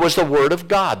evidence? It was the word of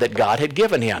God that God had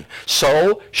given him.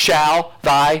 So shall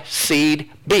thy seed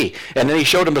be. And then he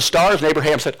showed him the stars, and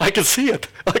Abraham said, I can see it.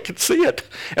 I can see it.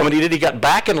 And when he did, he got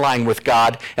back in line with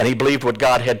God, and he believed what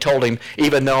God had told him,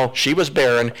 even though she was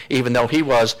barren, even though he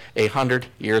was 100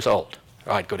 years old.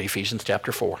 All right, go to Ephesians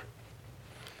chapter 4.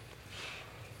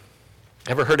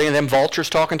 Ever heard any of them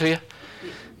vultures talking to you?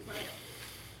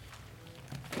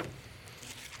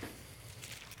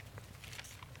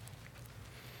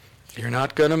 You're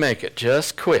not going to make it.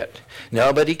 Just quit.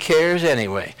 Nobody cares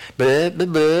anyway. Blah, blah,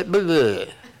 blah, blah, blah.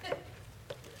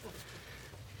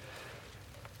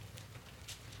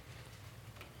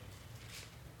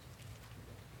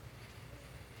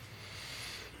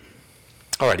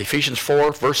 All right, Ephesians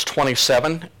 4, verse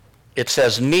 27. It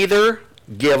says, neither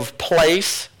give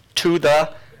place to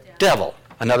the devil.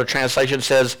 Another translation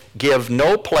says, give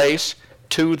no place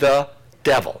to the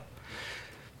devil.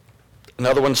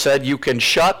 Another one said, you can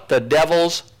shut the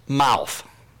devil's mouth.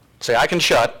 Say, I can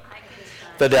shut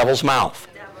the devil's mouth.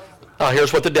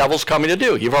 Here's what the devil's coming to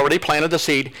do. You've already planted the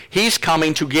seed. He's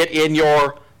coming to get in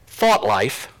your thought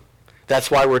life. That's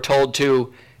why we're told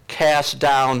to cast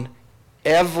down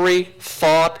every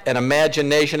thought and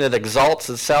imagination that exalts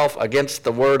itself against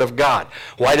the word of God.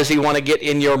 Why does he want to get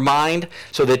in your mind?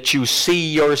 So that you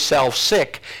see yourself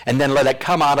sick and then let it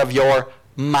come out of your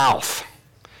mouth.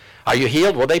 Are you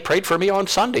healed? Well, they prayed for me on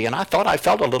Sunday, and I thought I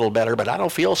felt a little better, but I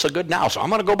don't feel so good now. So I'm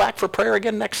going to go back for prayer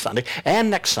again next Sunday,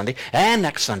 and next Sunday, and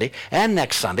next Sunday, and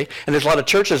next Sunday. And there's a lot of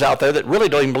churches out there that really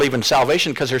don't even believe in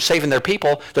salvation because they're saving their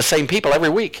people, the same people, every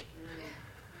week.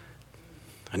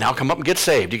 And now come up and get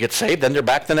saved. You get saved, then they're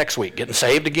back the next week, getting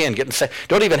saved again, getting saved.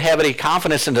 Don't even have any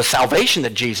confidence in the salvation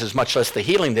that Jesus, much less the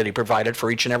healing that he provided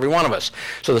for each and every one of us.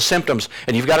 So the symptoms,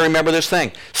 and you've got to remember this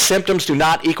thing, symptoms do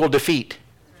not equal defeat.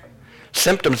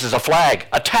 Symptoms is a flag.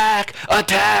 Attack,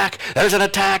 attack. There's an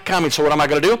attack coming. So what am I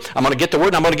going to do? I'm going to get the word,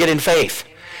 and I'm going to get in faith.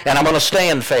 And I'm going to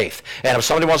stay in faith. And if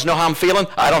somebody wants to know how I'm feeling,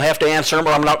 I don't have to answer them,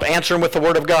 or I'm not answering with the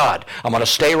word of God. I'm going to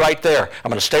stay right there. I'm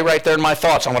going to stay right there in my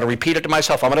thoughts. I'm going to repeat it to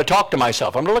myself. I'm going to talk to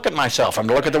myself. I'm going to look at myself. I'm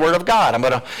going to look at the word of God. I'm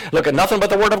going to look at nothing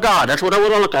but the word of God. That's what I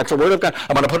want to look at. That's the word of God.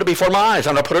 I'm going to put it before my eyes.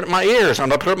 I'm going to put it in my ears. I'm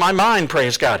going to put it in my mind,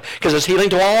 praise God. Because it's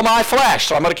healing to all my flesh.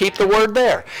 So I'm going to keep the word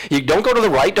there. You don't go to the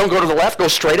right. Don't go to the left. Go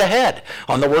straight ahead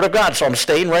on the word of God. So I'm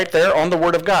staying right there on the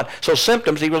word of God. So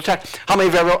symptoms, he will attack. How many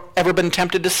of you have ever been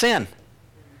tempted to sin?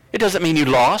 It doesn't mean you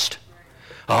lost.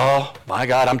 Oh, my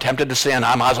God, I'm tempted to sin.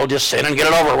 I might as well just sin and get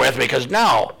it over with, because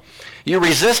no. You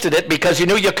resisted it because you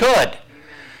knew you could.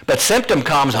 But symptom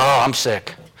comes, oh, I'm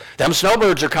sick. Them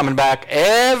snowbirds are coming back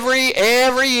every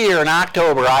year in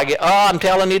October. I'm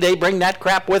telling you, they bring that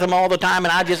crap with them all the time,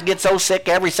 and I just get so sick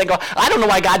every single. I don't know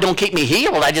why God don't keep me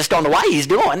healed. I just don't know why he's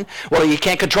doing. Well, he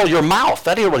can't control your mouth.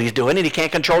 That is what he's doing, and he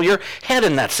can't control your head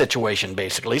in that situation,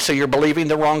 basically. So you're believing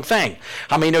the wrong thing.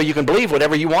 How many know you can believe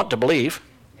whatever you want to believe?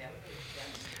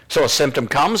 So a symptom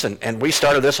comes, and we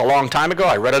started this a long time ago.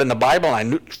 I read it in the Bible,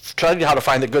 and I studied how to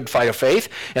find the good fight of faith,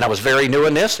 and I was very new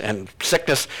in this, and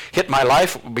sickness hit my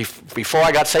life. Before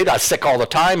I got saved, I was sick all the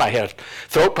time. I had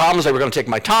throat problems. They were going to take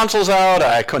my tonsils out.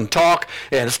 I couldn't talk,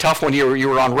 and it's tough when you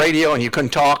were on radio and you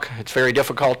couldn't talk. It's very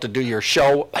difficult to do your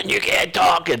show when you can't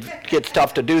talk. It gets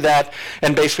tough to do that,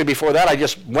 and basically before that, I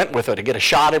just went with it to get a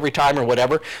shot every time or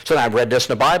whatever. So then I read this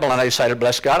in the Bible, and I decided,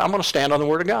 bless God, I'm going to stand on the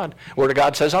Word of God. The Word of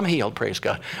God says I'm healed, praise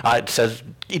God. It says,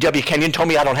 E.W. Kenyon told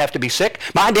me I don't have to be sick.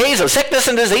 My days of sickness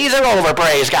and disease are over,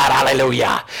 praise God,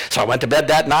 hallelujah. So I went to bed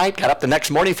that night, got up the next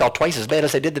morning, felt twice as bad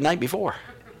as I did the night before.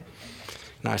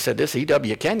 And I said, this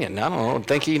E.W. Kenyon, I don't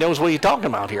think he knows what he's talking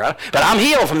about here. But I'm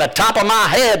healed from the top of my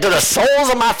head to the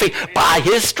soles of my feet by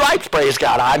his stripes, praise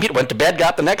God. I went to bed, got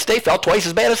up the next day, felt twice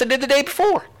as bad as I did the day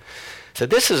before. I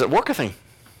said, this isn't working.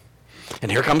 And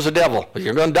here comes the devil.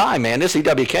 You're going to die, man. This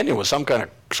E.W. Kenyon was some kind of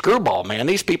screwball, man.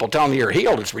 These people telling you you're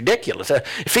healed, it's ridiculous.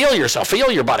 Feel yourself,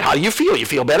 feel your body. How do you feel? You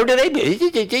feel better today?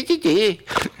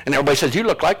 And everybody says, you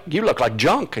look like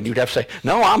junk. And you'd have to say,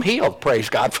 no, I'm healed, praise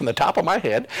God, from the top of my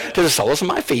head to the soles of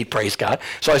my feet, praise God.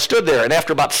 So I stood there, and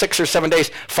after about 6 or 7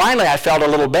 days, finally I felt a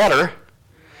little better.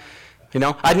 You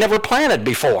know, I'd never planted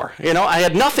before. You know, I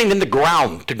had nothing in the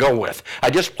ground to go with. I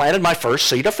just planted my first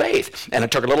seed of faith, and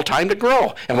it took a little time to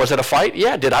grow. And was it a fight?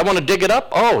 Yeah. Did I want to dig it up?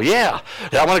 Oh, yeah.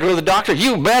 Did I want to go to the doctor?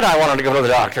 You bet I wanted to go to the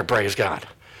doctor, praise God.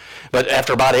 But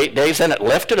after about 8 days, then it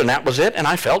lifted, and that was it, and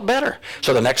I felt better.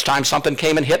 So the next time something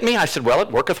came and hit me, I said, well, it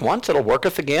worketh once, it'll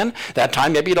worketh again. That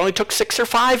time, maybe it only took 6 or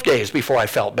 5 days before I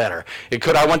felt better.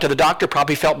 I went to the doctor,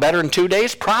 probably felt better in 2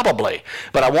 days? Probably.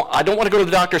 But I don't want to go to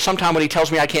the doctor sometime when he tells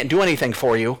me I can't do anything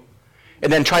for you, and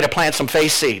then try to plant some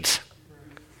faith seeds.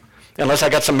 Unless I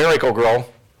got some miracle grow.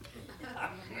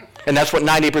 And that's what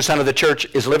 90% of the church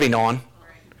is living on,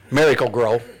 miracle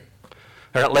grow.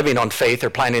 They're not living on faith. They're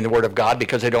planting the Word of God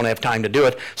because they don't have time to do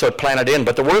it. So it planted in.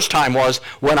 But the worst time was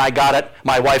when I got it,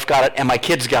 my wife got it, and my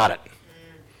kids got it.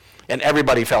 And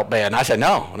everybody felt bad. And I said,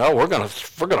 no, we're going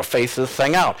to faith this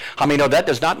thing out. How many know that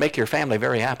does not make your family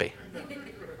very happy?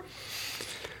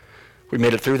 We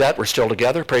made it through that. We're still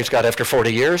together. Praise God, after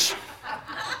 40 years.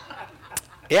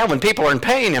 Yeah, when people are in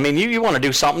pain, I mean, you want to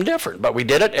do something different. But we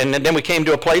did it, and then we came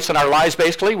to a place in our lives,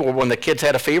 basically, where when the kids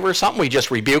had a fever or something, we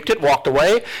just rebuked it, walked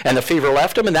away, and the fever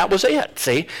left them, and that was it,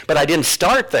 see? But I didn't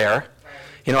start there.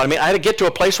 You know what I mean? I had to get to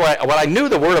a place where I knew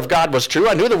the Word of God was true.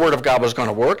 I knew the Word of God was going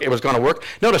to work. It was going to work.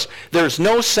 Notice, there's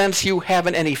no sense you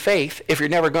having any faith if you're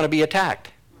never going to be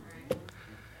attacked.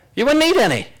 You wouldn't need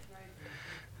any.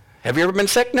 Have you ever been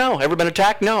sick? No. Ever been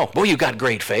attacked? No. Boy, you got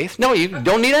great faith. No, you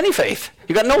don't need any faith.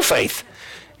 You got no faith.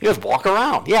 You just walk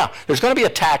around. Yeah, there's going to be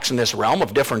attacks in this realm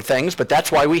of different things, but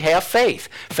that's why we have faith.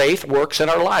 Faith works in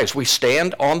our lives. We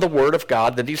stand on the Word of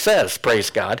God that He says,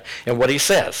 praise God, and what He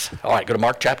says. All right, go to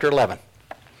Mark chapter 11.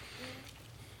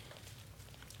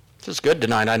 This is good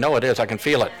tonight. I know it is. I can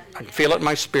feel it. I can feel it in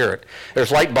my spirit.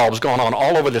 There's light bulbs going on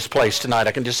all over this place tonight.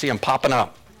 I can just see them popping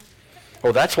up.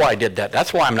 Oh, that's why I did that.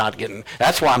 That's why I'm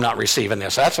not receiving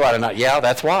this. That's why I'm not. Yeah,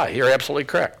 that's why. You're absolutely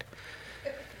correct.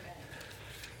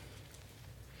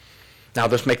 Now,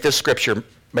 let's make this scripture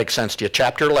make sense to you.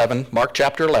 Chapter 11, Mark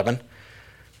chapter 11,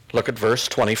 look at verse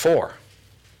 24.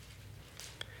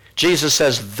 Jesus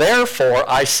says, therefore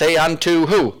I say unto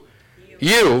who?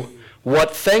 You,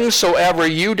 what things soever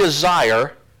you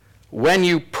desire, when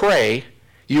you pray,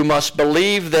 you must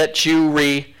believe that you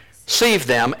receive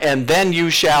them, and then you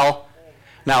shall.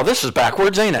 Now, this is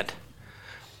backwards, ain't it?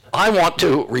 I want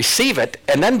to receive it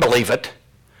and then believe it.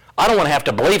 I don't want to have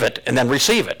to believe it and then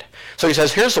receive it. So he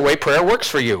says, here's the way prayer works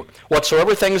for you.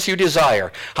 Whatsoever things you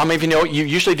desire. How many of you know you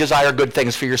usually desire good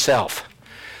things for yourself?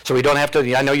 So we don't have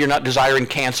to, I know you're not desiring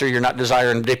cancer, you're not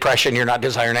desiring depression, you're not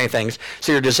desiring anything.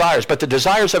 So your desires, but the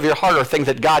desires of your heart are things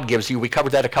that God gives you. We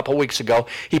covered that a couple weeks ago.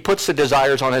 He puts the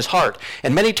desires on His heart.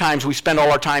 And many times we spend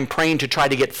all our time praying to try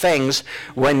to get things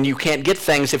when you can't get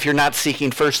things if you're not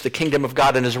seeking first the kingdom of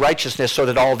God and His righteousness so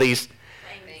that all these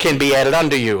can be added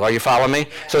unto you. Are you following me?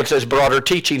 So it says broader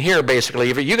teaching here, basically.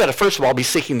 You got to first of all be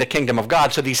seeking the kingdom of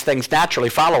God, so these things naturally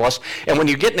follow us. And when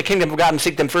you get in the kingdom of God and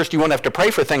seek them first, you won't have to pray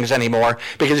for things anymore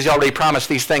because He's already promised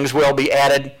these things will be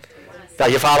added. Are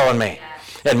you following me?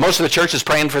 And most of the church is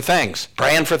praying for things,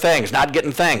 not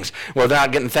getting things. Well, they're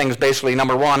not getting things, basically,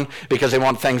 number one, because they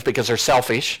want things because they're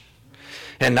selfish.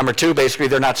 And number two, basically,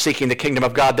 they're not seeking the kingdom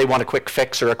of God. They want a quick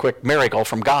fix or a quick miracle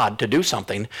from God to do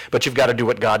something, but you've got to do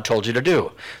what God told you to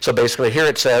do. So basically here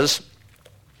it says,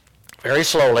 very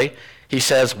slowly, He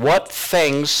says, what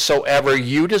things soever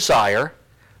you desire,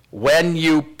 when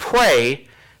you pray,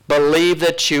 believe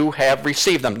that you have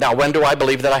received them. Now, when do I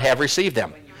believe that I have received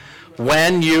them?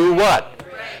 When you what?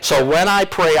 So when I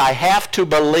pray, I have to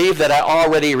believe that I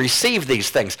already received these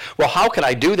things. Well, how can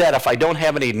I do that if I don't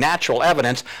have any natural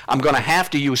evidence? I'm going to have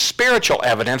to use spiritual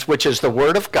evidence, which is the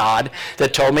Word of God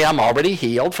that told me I'm already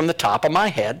healed from the top of my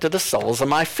head to the soles of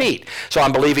my feet. So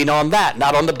I'm believing on that,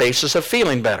 not on the basis of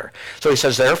feeling better. So he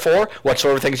says, therefore,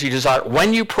 whatsoever things you desire,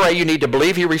 when you pray, you need to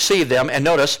believe you receive them. And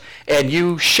notice, and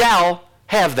you shall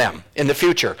have them in the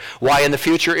future. Why in the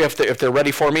future if they're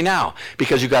ready for me now?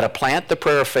 Because you've got to plant the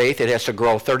prayer of faith. It has to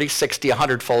grow 30, 60,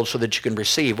 100-fold so that you can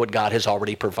receive what God has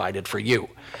already provided for you.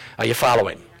 Are you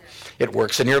following? It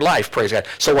works in your life, praise God.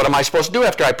 So what am I supposed to do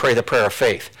after I pray the prayer of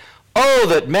faith? Oh,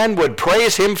 that men would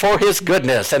praise Him for His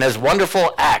goodness and His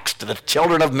wonderful acts to the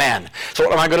children of men. So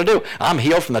what am I going to do? I'm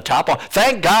healed from the top on.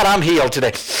 Thank God I'm healed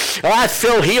today. Oh, I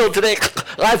feel healed today.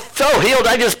 I'm so healed,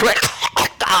 I just pray,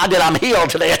 God, that I'm healed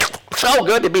today. So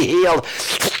good to be healed.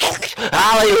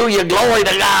 Hallelujah, glory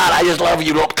to God. I just love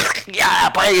you. Yeah,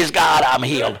 praise God, I'm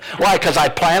healed. Why? Because I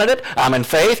planted it. I'm in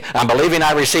faith. I'm believing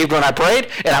I received when I prayed,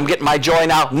 and I'm getting my joy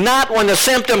now, not when the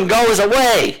symptom goes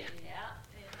away.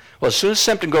 Well, as soon as the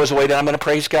symptom goes away, then I'm going to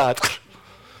praise God.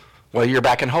 Well, you're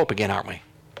back in hope again, aren't we?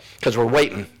 Because we're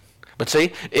waiting. But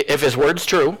see, if His word's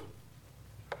true,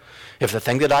 If the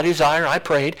thing that I desire, I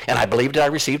prayed, and I believed that I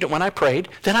received it when I prayed,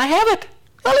 then I have it.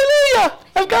 Hallelujah.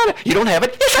 I've got it. You don't have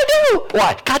it? Yes, I do.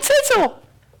 Why? God said so.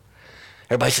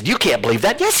 Everybody said, you can't believe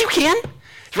that. Yes, you can.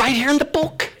 It's right here in the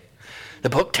book. The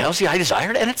book tells you I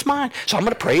desired it, and it's mine. So I'm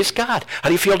going to praise God. How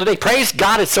do you feel today? Praise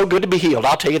God, it's so good to be healed.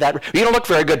 I'll tell you that. You don't look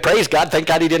very good. Praise God. Thank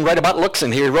God he didn't write about looks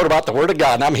in here. He wrote about the Word of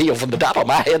God, and I'm healed from the top of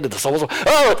my head to the soles of...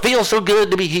 Oh, it feels so good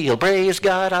to be healed. Praise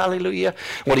God. Hallelujah.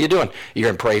 What are you doing?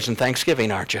 You're in praise and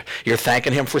thanksgiving, aren't you? You're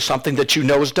thanking him for something that you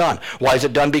know is done. Why is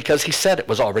it done? Because he said it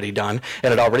was already done,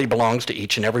 and it already belongs to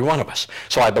each and every one of us.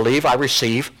 So I believe I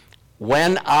receive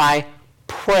when I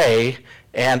pray,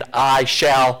 and I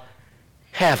shall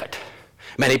have it.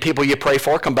 Many people you pray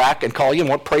for come back and call you and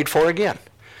want prayed for again.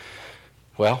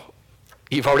 Well,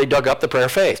 you've already dug up the prayer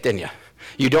of faith, didn't you?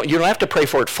 You don't have to pray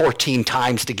for it 14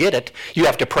 times to get it. You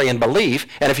have to pray and believe.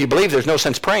 And if you believe, there's no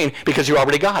sense praying because you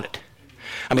already got it.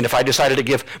 I mean, if I decided to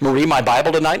give Marie my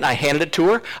Bible tonight and I handed it to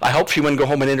her, I hope she wouldn't go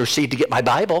home and intercede to get my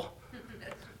Bible.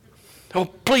 Oh,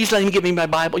 please let him give me my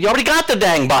Bible. You already got the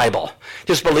dang Bible.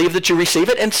 Just believe that you receive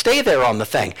it and stay there on the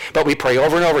thing. But we pray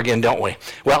over and over again, don't we?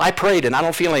 Well, I prayed and I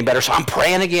don't feel any better, so I'm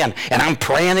praying again, and I'm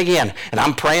praying again, and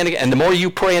I'm praying again. And the more you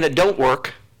pray and it don't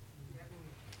work,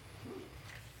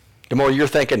 the more you're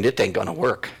thinking, it ain't going to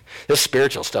work. This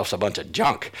spiritual stuff's a bunch of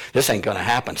junk. This ain't going to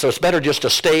happen. So it's better just to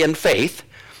stay in faith,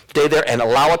 stay there and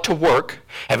allow it to work.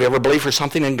 Have you ever believed for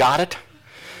something and got it?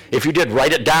 If you did,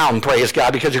 write it down, praise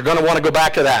God, because you're going to want to go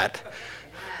back to that.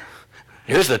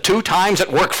 Here's the 2 times it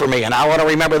worked for me, and I want to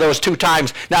remember those 2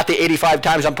 times, not the 85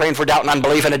 times I'm praying for doubt and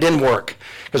unbelief and it didn't work.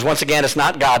 Because once again, it's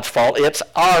not God's fault, it's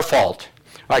our fault.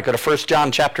 All right, go to 1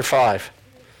 John chapter 5.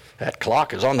 That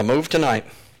clock is on the move tonight.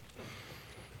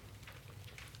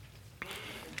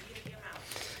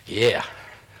 Yeah.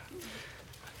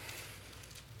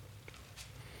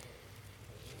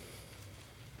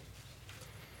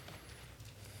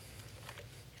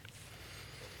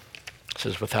 It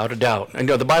says without a doubt. And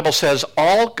the Bible says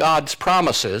all God's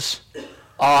promises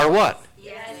are what?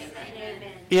 Yes and amen.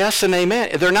 Yes and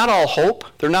amen. They're not all hope.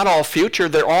 They're not all future.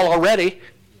 They're all already.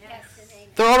 Yes and amen.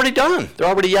 They're already done. They're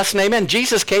already yes and amen.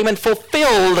 Jesus came and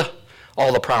fulfilled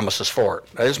all the promises for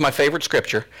it. That is my favorite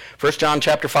scripture. 1 John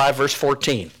chapter 5, verse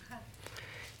 14.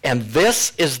 And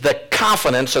this is the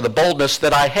confidence or the boldness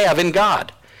that I have in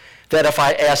God, that if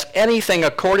I ask anything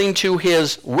according to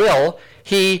his will,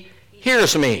 he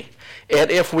hears me. And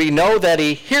if we know that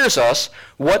he hears us,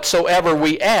 whatsoever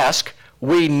we ask,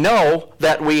 we know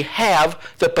that we have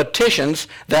the petitions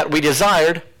that we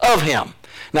desired of him.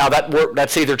 Now,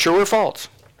 that's either true or false.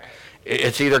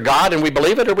 It's either God and we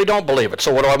believe it or we don't believe it.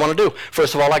 So what do I want to do?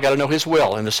 First of all, I got to know his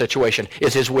will in the situation.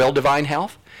 Is his will divine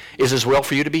health? Is his will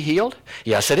for you to be healed?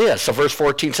 Yes, it is. So verse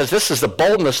 14 says, this is the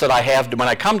boldness that I have when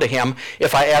I come to him.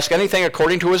 If I ask anything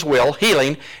according to his will,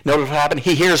 healing, notice what happened?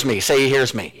 He hears me. Say he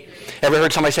hears me. Ever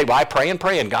heard somebody say, well, I pray and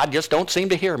pray, and God just don't seem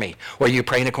to hear me? Were you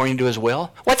praying according to his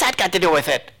will? What's that got to do with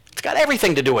it? It's got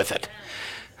everything to do with it.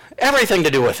 Everything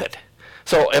to do with it.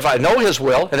 So if I know his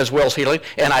will, and his will's healing,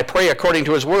 and I pray according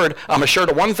to his word, I'm assured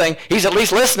of one thing, he's at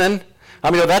least listening. I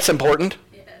mean, that's important.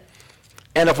 Yeah.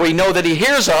 And if we know that he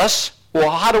hears us, well,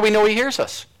 how do we know he hears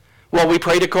us? Well, we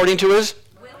prayed according to his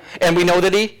will, and we know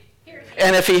that he hears us.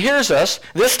 And if he hears us,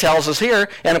 this tells us here,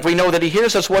 and if we know that he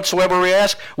hears us whatsoever we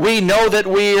ask, we know that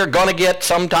we are going to get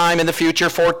sometime in the future,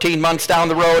 14 months down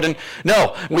the road, and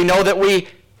no, we know that we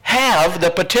have the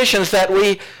petitions that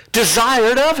we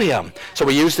desired of him. So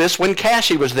we used this when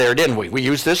Cassie was there, didn't we? We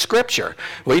used this scripture.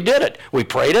 We did it. We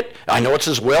prayed it. I know it's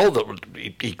his will.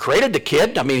 He created the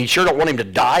kid. I mean, he sure don't want him to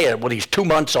die when he's 2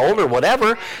 months old or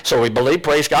whatever. So we believe,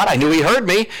 praise God. I knew he heard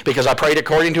me because I prayed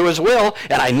according to his will,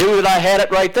 and I knew that I had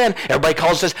it right then. Everybody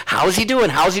calls this, how's he doing?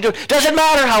 How's he doing? Doesn't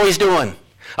matter how he's doing.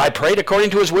 I prayed according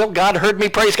to his will. God heard me,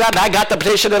 praise God, and I got the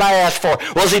petition that I asked for.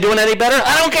 Was he doing any better?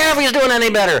 I don't care if he's doing any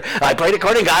better. I prayed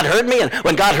according, God heard me, and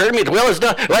when God heard me, the will is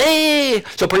done. Hey!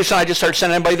 So pretty soon I just started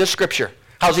sending everybody this scripture.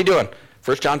 How's he doing?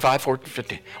 1 John 5, 14,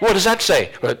 15. What does that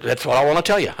say? Well, that's what I want to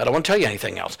tell you. I don't want to tell you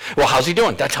anything else. Well, how's he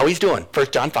doing? That's how he's doing. 1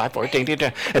 John 5, 14,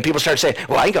 15. And people start saying,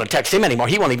 well, I ain't going to text him anymore.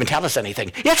 He won't even tell us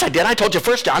anything. Yes, I did. I told you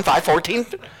 1 John 5, 14.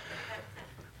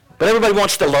 But everybody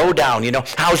wants the lowdown,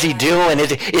 How's he doing?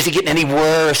 Is he getting any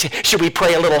worse? Should we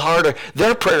pray a little harder?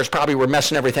 Their prayers probably were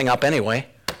messing everything up anyway.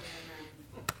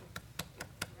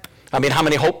 I mean, how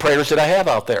many hope prayers did I have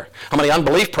out there? How many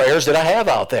unbelief prayers did I have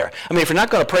out there? I mean, if you're not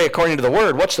going to pray according to the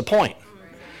word, what's the point?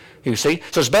 You see?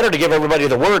 So it's better to give everybody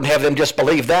the word and have them just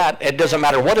believe that. It doesn't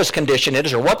matter what his condition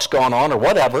is or what's going on or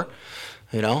whatever,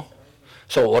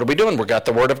 So what are we doing? We got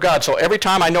the word of God. So every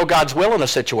time I know God's will in a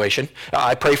situation,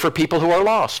 I pray for people who are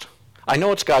lost. I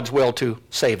know it's God's will to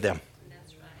save them.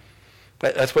 That's right.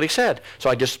 That's what he said. So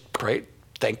I just pray,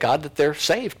 thank God that they're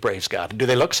saved, praise God. Do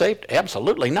they look saved?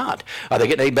 Absolutely not. Are they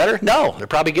getting any better? No, they're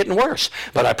probably getting worse.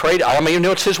 But I prayed, I mean, you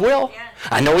know it's his will. Yes.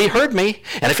 I know he heard me.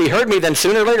 And if he heard me, then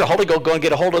sooner or later, the Holy Ghost will go and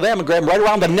get a hold of them and grab them right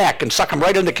around the neck and suck them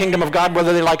right into the kingdom of God,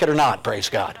 whether they like it or not, praise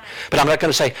God. But I'm not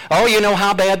going to say, oh, you know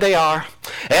how bad they are.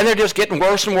 And they're just getting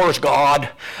worse and worse, God.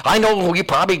 I know you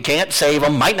probably can't save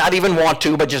them, might not even want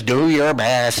to, but just do your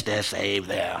best to save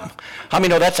them. How many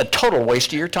know that's a total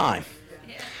waste of your time?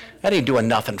 That ain't doing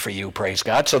nothing for you, praise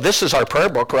God. So this is our prayer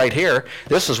book right here.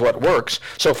 This is what works.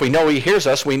 So if we know he hears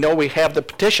us, we know we have the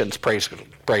petitions, praise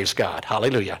God.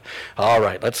 Hallelujah. All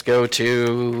right, let's go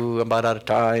to, I'm about out of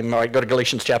time. All right, go to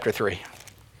Galatians chapter 3.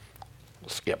 We'll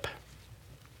skip.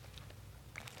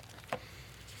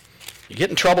 You get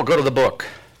in trouble, go to the book.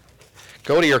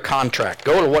 Go to your contract.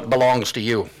 Go to what belongs to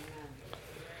you.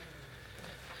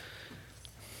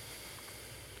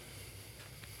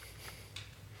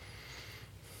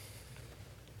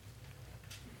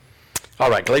 All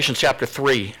right, Galatians chapter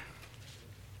 3.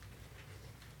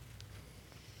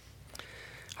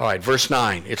 All right, verse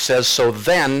 9. It says, so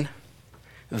then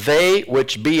they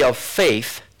which be of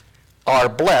faith are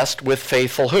blessed with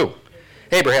faithful who?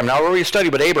 Abraham. Now, we study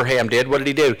what Abraham did. What did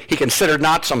he do? He considered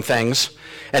not some things,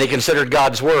 and he considered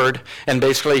God's word, and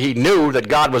basically he knew that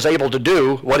God was able to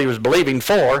do what he was believing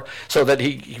for, so that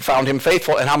he found him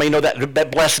faithful. And how many know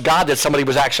that blessed God that somebody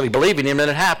was actually believing him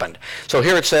and it happened? So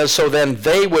here it says, so then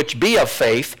they which be of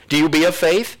faith, do you be of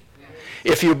faith?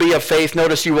 If you be of faith,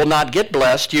 notice you will not get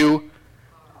blessed, you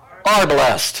are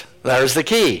blessed. There's the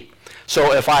key.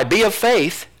 So if I be of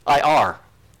faith, I are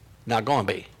not going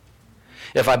to be.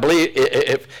 If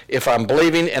I'm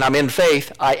believing and I'm in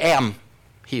faith, I am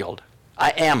healed.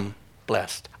 I am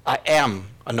blessed. I am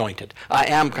anointed. I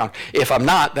am if I'm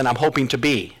not, then I'm hoping to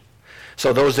be.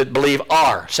 So those that believe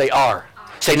are. Say are.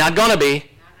 Say not gonna be.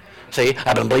 See,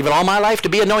 I've been believing all my life to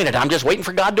be anointed. I'm just waiting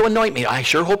for God to anoint me. I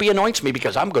sure hope he anoints me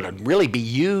because I'm going to really be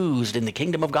used in the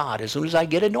kingdom of God as soon as I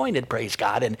get anointed, praise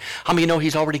God. And how many know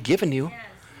he's already given you? Yes.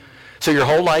 So your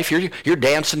whole life, you're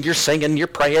dancing, you're singing, you're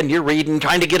praying, you're reading,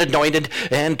 trying to get anointed,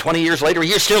 and 20 years later,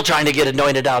 you're still trying to get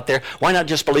anointed out there. Why not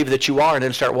just believe that you are and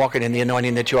then start walking in the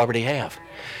anointing that you already have?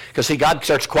 Because, see, God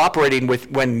starts cooperating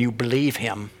with when you believe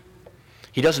him.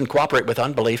 He doesn't cooperate with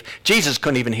unbelief. Jesus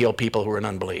couldn't even heal people who are in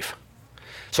unbelief.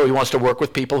 So he wants to work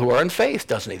with people who are in faith,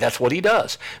 doesn't he? That's what he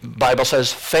does. The Bible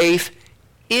says faith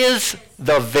is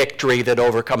the victory that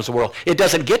overcomes the world. It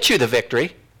doesn't get you the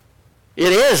victory.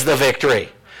 It is the victory.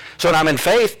 So when I'm in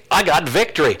faith, I got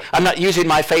victory. I'm not using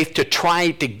my faith to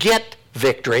try to get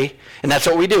victory, and that's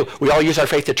what we do. We all use our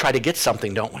faith to try to get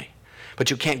something, don't we? But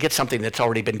you can't get something that's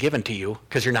already been given to you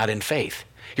because you're not in faith.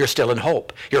 You're still in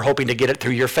hope. You're hoping to get it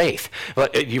through your faith.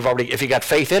 But if you got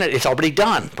faith in it, it's already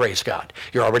done, praise God.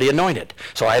 You're already anointed.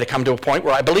 So I had to come to a point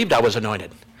where I believed I was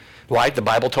anointed. Why? The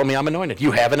Bible told me I'm anointed.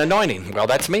 You have an anointing. Well,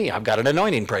 that's me. I've got an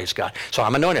anointing, praise God. So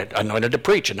I'm anointed. Anointed to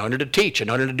preach, anointed to teach,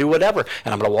 anointed to do whatever.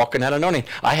 And I'm going to walk in that anointing.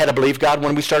 I had to believe God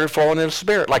when we started flowing in the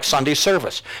Spirit, like Sunday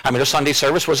service. I mean, a Sunday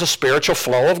service was a spiritual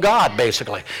flow of God,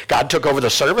 basically. God took over the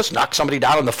service, knocked somebody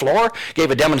down on the floor, gave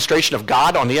a demonstration of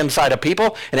God on the inside of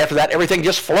people, and after that, everything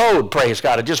just flowed, praise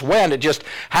God. It just went. It just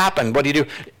happened. What do you do?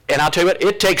 And I'll tell you what,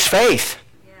 it takes faith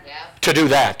to do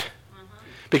that.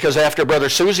 Because after Brother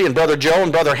Susie and Brother Joe and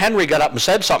Brother Henry got up and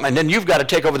said something, and then you've got to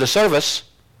take over the service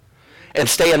and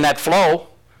stay in that flow.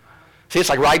 See, it's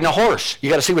like riding a horse. You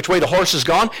got to see which way the horse is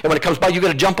gone, and when it comes by, you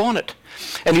got to jump on it.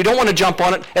 And you don't want to jump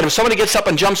on it, and if somebody gets up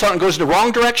and jumps on it and goes in the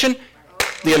wrong direction,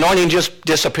 the anointing just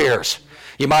disappears.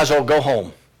 You might as well go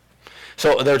home.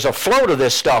 So there's a flow to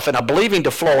this stuff, and a believing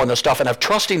to flow in this stuff, and a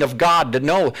trusting of God to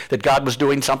know that God was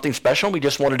doing something special. We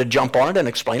just wanted to jump on it and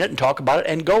explain it and talk about it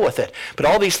and go with it. But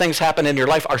all these things happen in your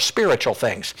life are spiritual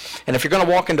things. And if you're going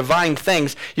to walk in divine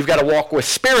things, you've got to walk with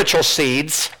spiritual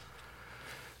seeds.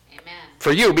 Amen.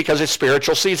 For you, because it's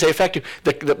spiritual seeds. They affect you.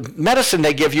 The medicine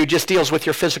they give you just deals with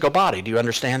your physical body. Do you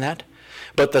understand that?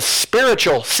 But the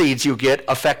spiritual seeds you get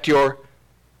affect your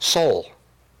soul.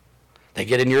 They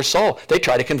get in your soul. They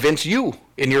try to convince you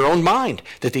in your own mind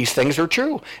that these things are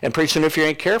true. And pretty soon, if you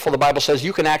ain't careful, the Bible says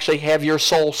you can actually have your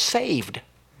soul saved.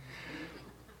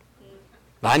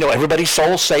 Now, I know everybody's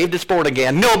soul saved is born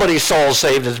again. Nobody's soul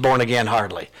saved is born again,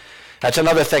 hardly. That's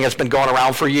another thing that's been going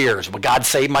around for years. Well, God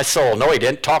saved my soul. No, he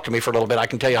didn't. Talk to me for a little bit. I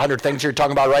can tell you 100 things you're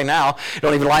talking about right now. You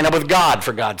don't even line up with God,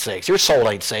 for God's sakes. Your soul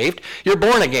ain't saved. You're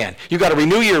born again. You've got to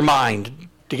renew your mind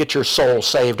to get your soul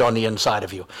saved on the inside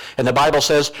of you. And the Bible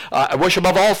says, I wish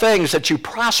above all things that you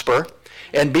prosper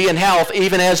and be in health,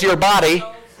 even as your body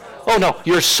Oh, no,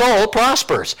 your soul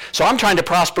prospers. So I'm trying to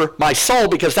prosper my soul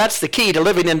because that's the key to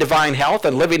living in divine health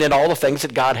and living in all the things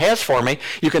that God has for me.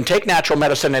 You can take natural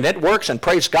medicine and it works, and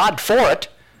praise God for it.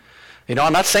 You know,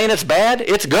 I'm not saying it's bad.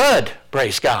 It's good,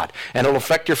 praise God. And it'll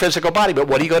affect your physical body. But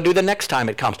what are you going to do the next time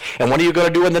it comes? And what are you going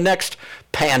to do in the next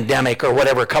pandemic or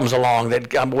whatever comes along?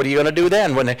 What are you going to do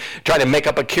then when they try to make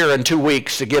up a cure in 2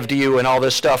 weeks to give to you and all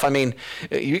this stuff? I mean,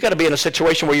 you got to be in a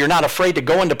situation where you're not afraid to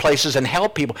go into places and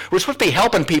help people. We're supposed to be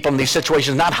helping people in these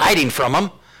situations, not hiding from them.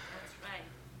 That's right.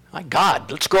 My God,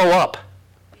 let's grow up.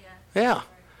 Yeah. Yeah.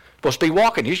 Supposed to be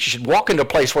walking. You should walk into a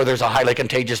place where there's a highly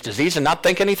contagious disease and not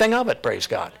think anything of it, praise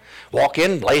God. Walk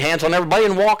in, lay hands on everybody,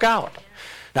 and walk out.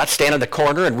 Not stand in the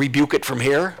corner and rebuke it from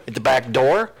here at the back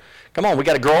door. Come on, we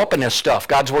got to grow up in this stuff.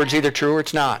 God's word's either true or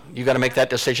it's not. You got to make that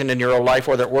decision in your own life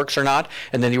whether it works or not,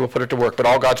 and then you will put it to work. But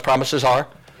all God's promises are.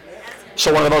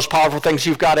 So one of the most powerful things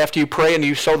you've got after you pray and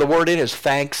you sow the word in is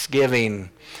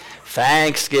thanksgiving.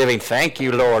 Thanksgiving. Thank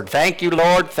you, Lord. Thank you,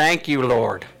 Lord. Thank you,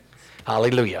 Lord.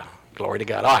 Hallelujah. Glory to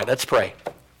God. All right, let's pray.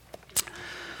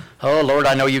 Oh, Lord,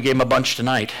 I know you gave them a bunch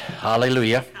tonight.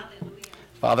 Hallelujah.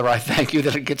 Father, I thank you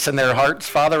that it gets in their hearts.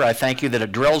 Father, I thank you that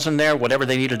it drills in there. Whatever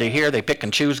they needed to hear, they pick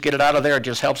and choose, get it out of there. It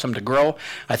just helps them to grow.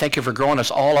 I thank you for growing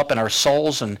us all up in our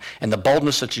souls and the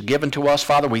boldness that you've given to us.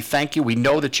 Father, we thank you. We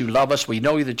know that you love us. We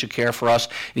know that you care for us.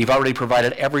 You've already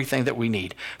provided everything that we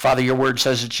need. Father, your word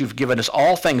says that you've given us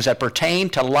all things that pertain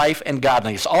to life and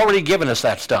godliness. Already given us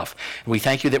that stuff. And we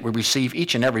thank you that we receive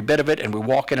each and every bit of it, and we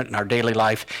walk in it in our daily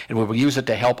life, and we will use it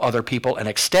to help other people and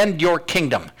extend your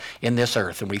kingdom in this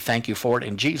earth. And we thank you for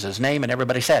it in Jesus' name, and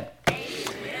everybody said,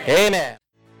 Amen.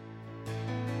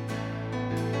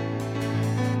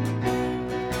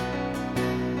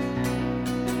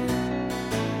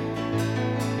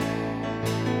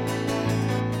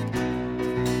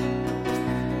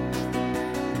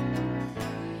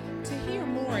 To hear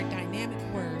more dynamic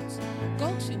words,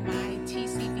 go to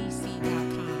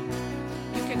mytcvc.com.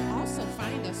 You can also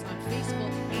find us on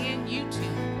Facebook and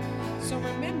YouTube. So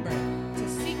remember to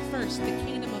seek first the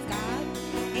kingdom of God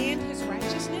and his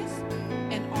righteousness,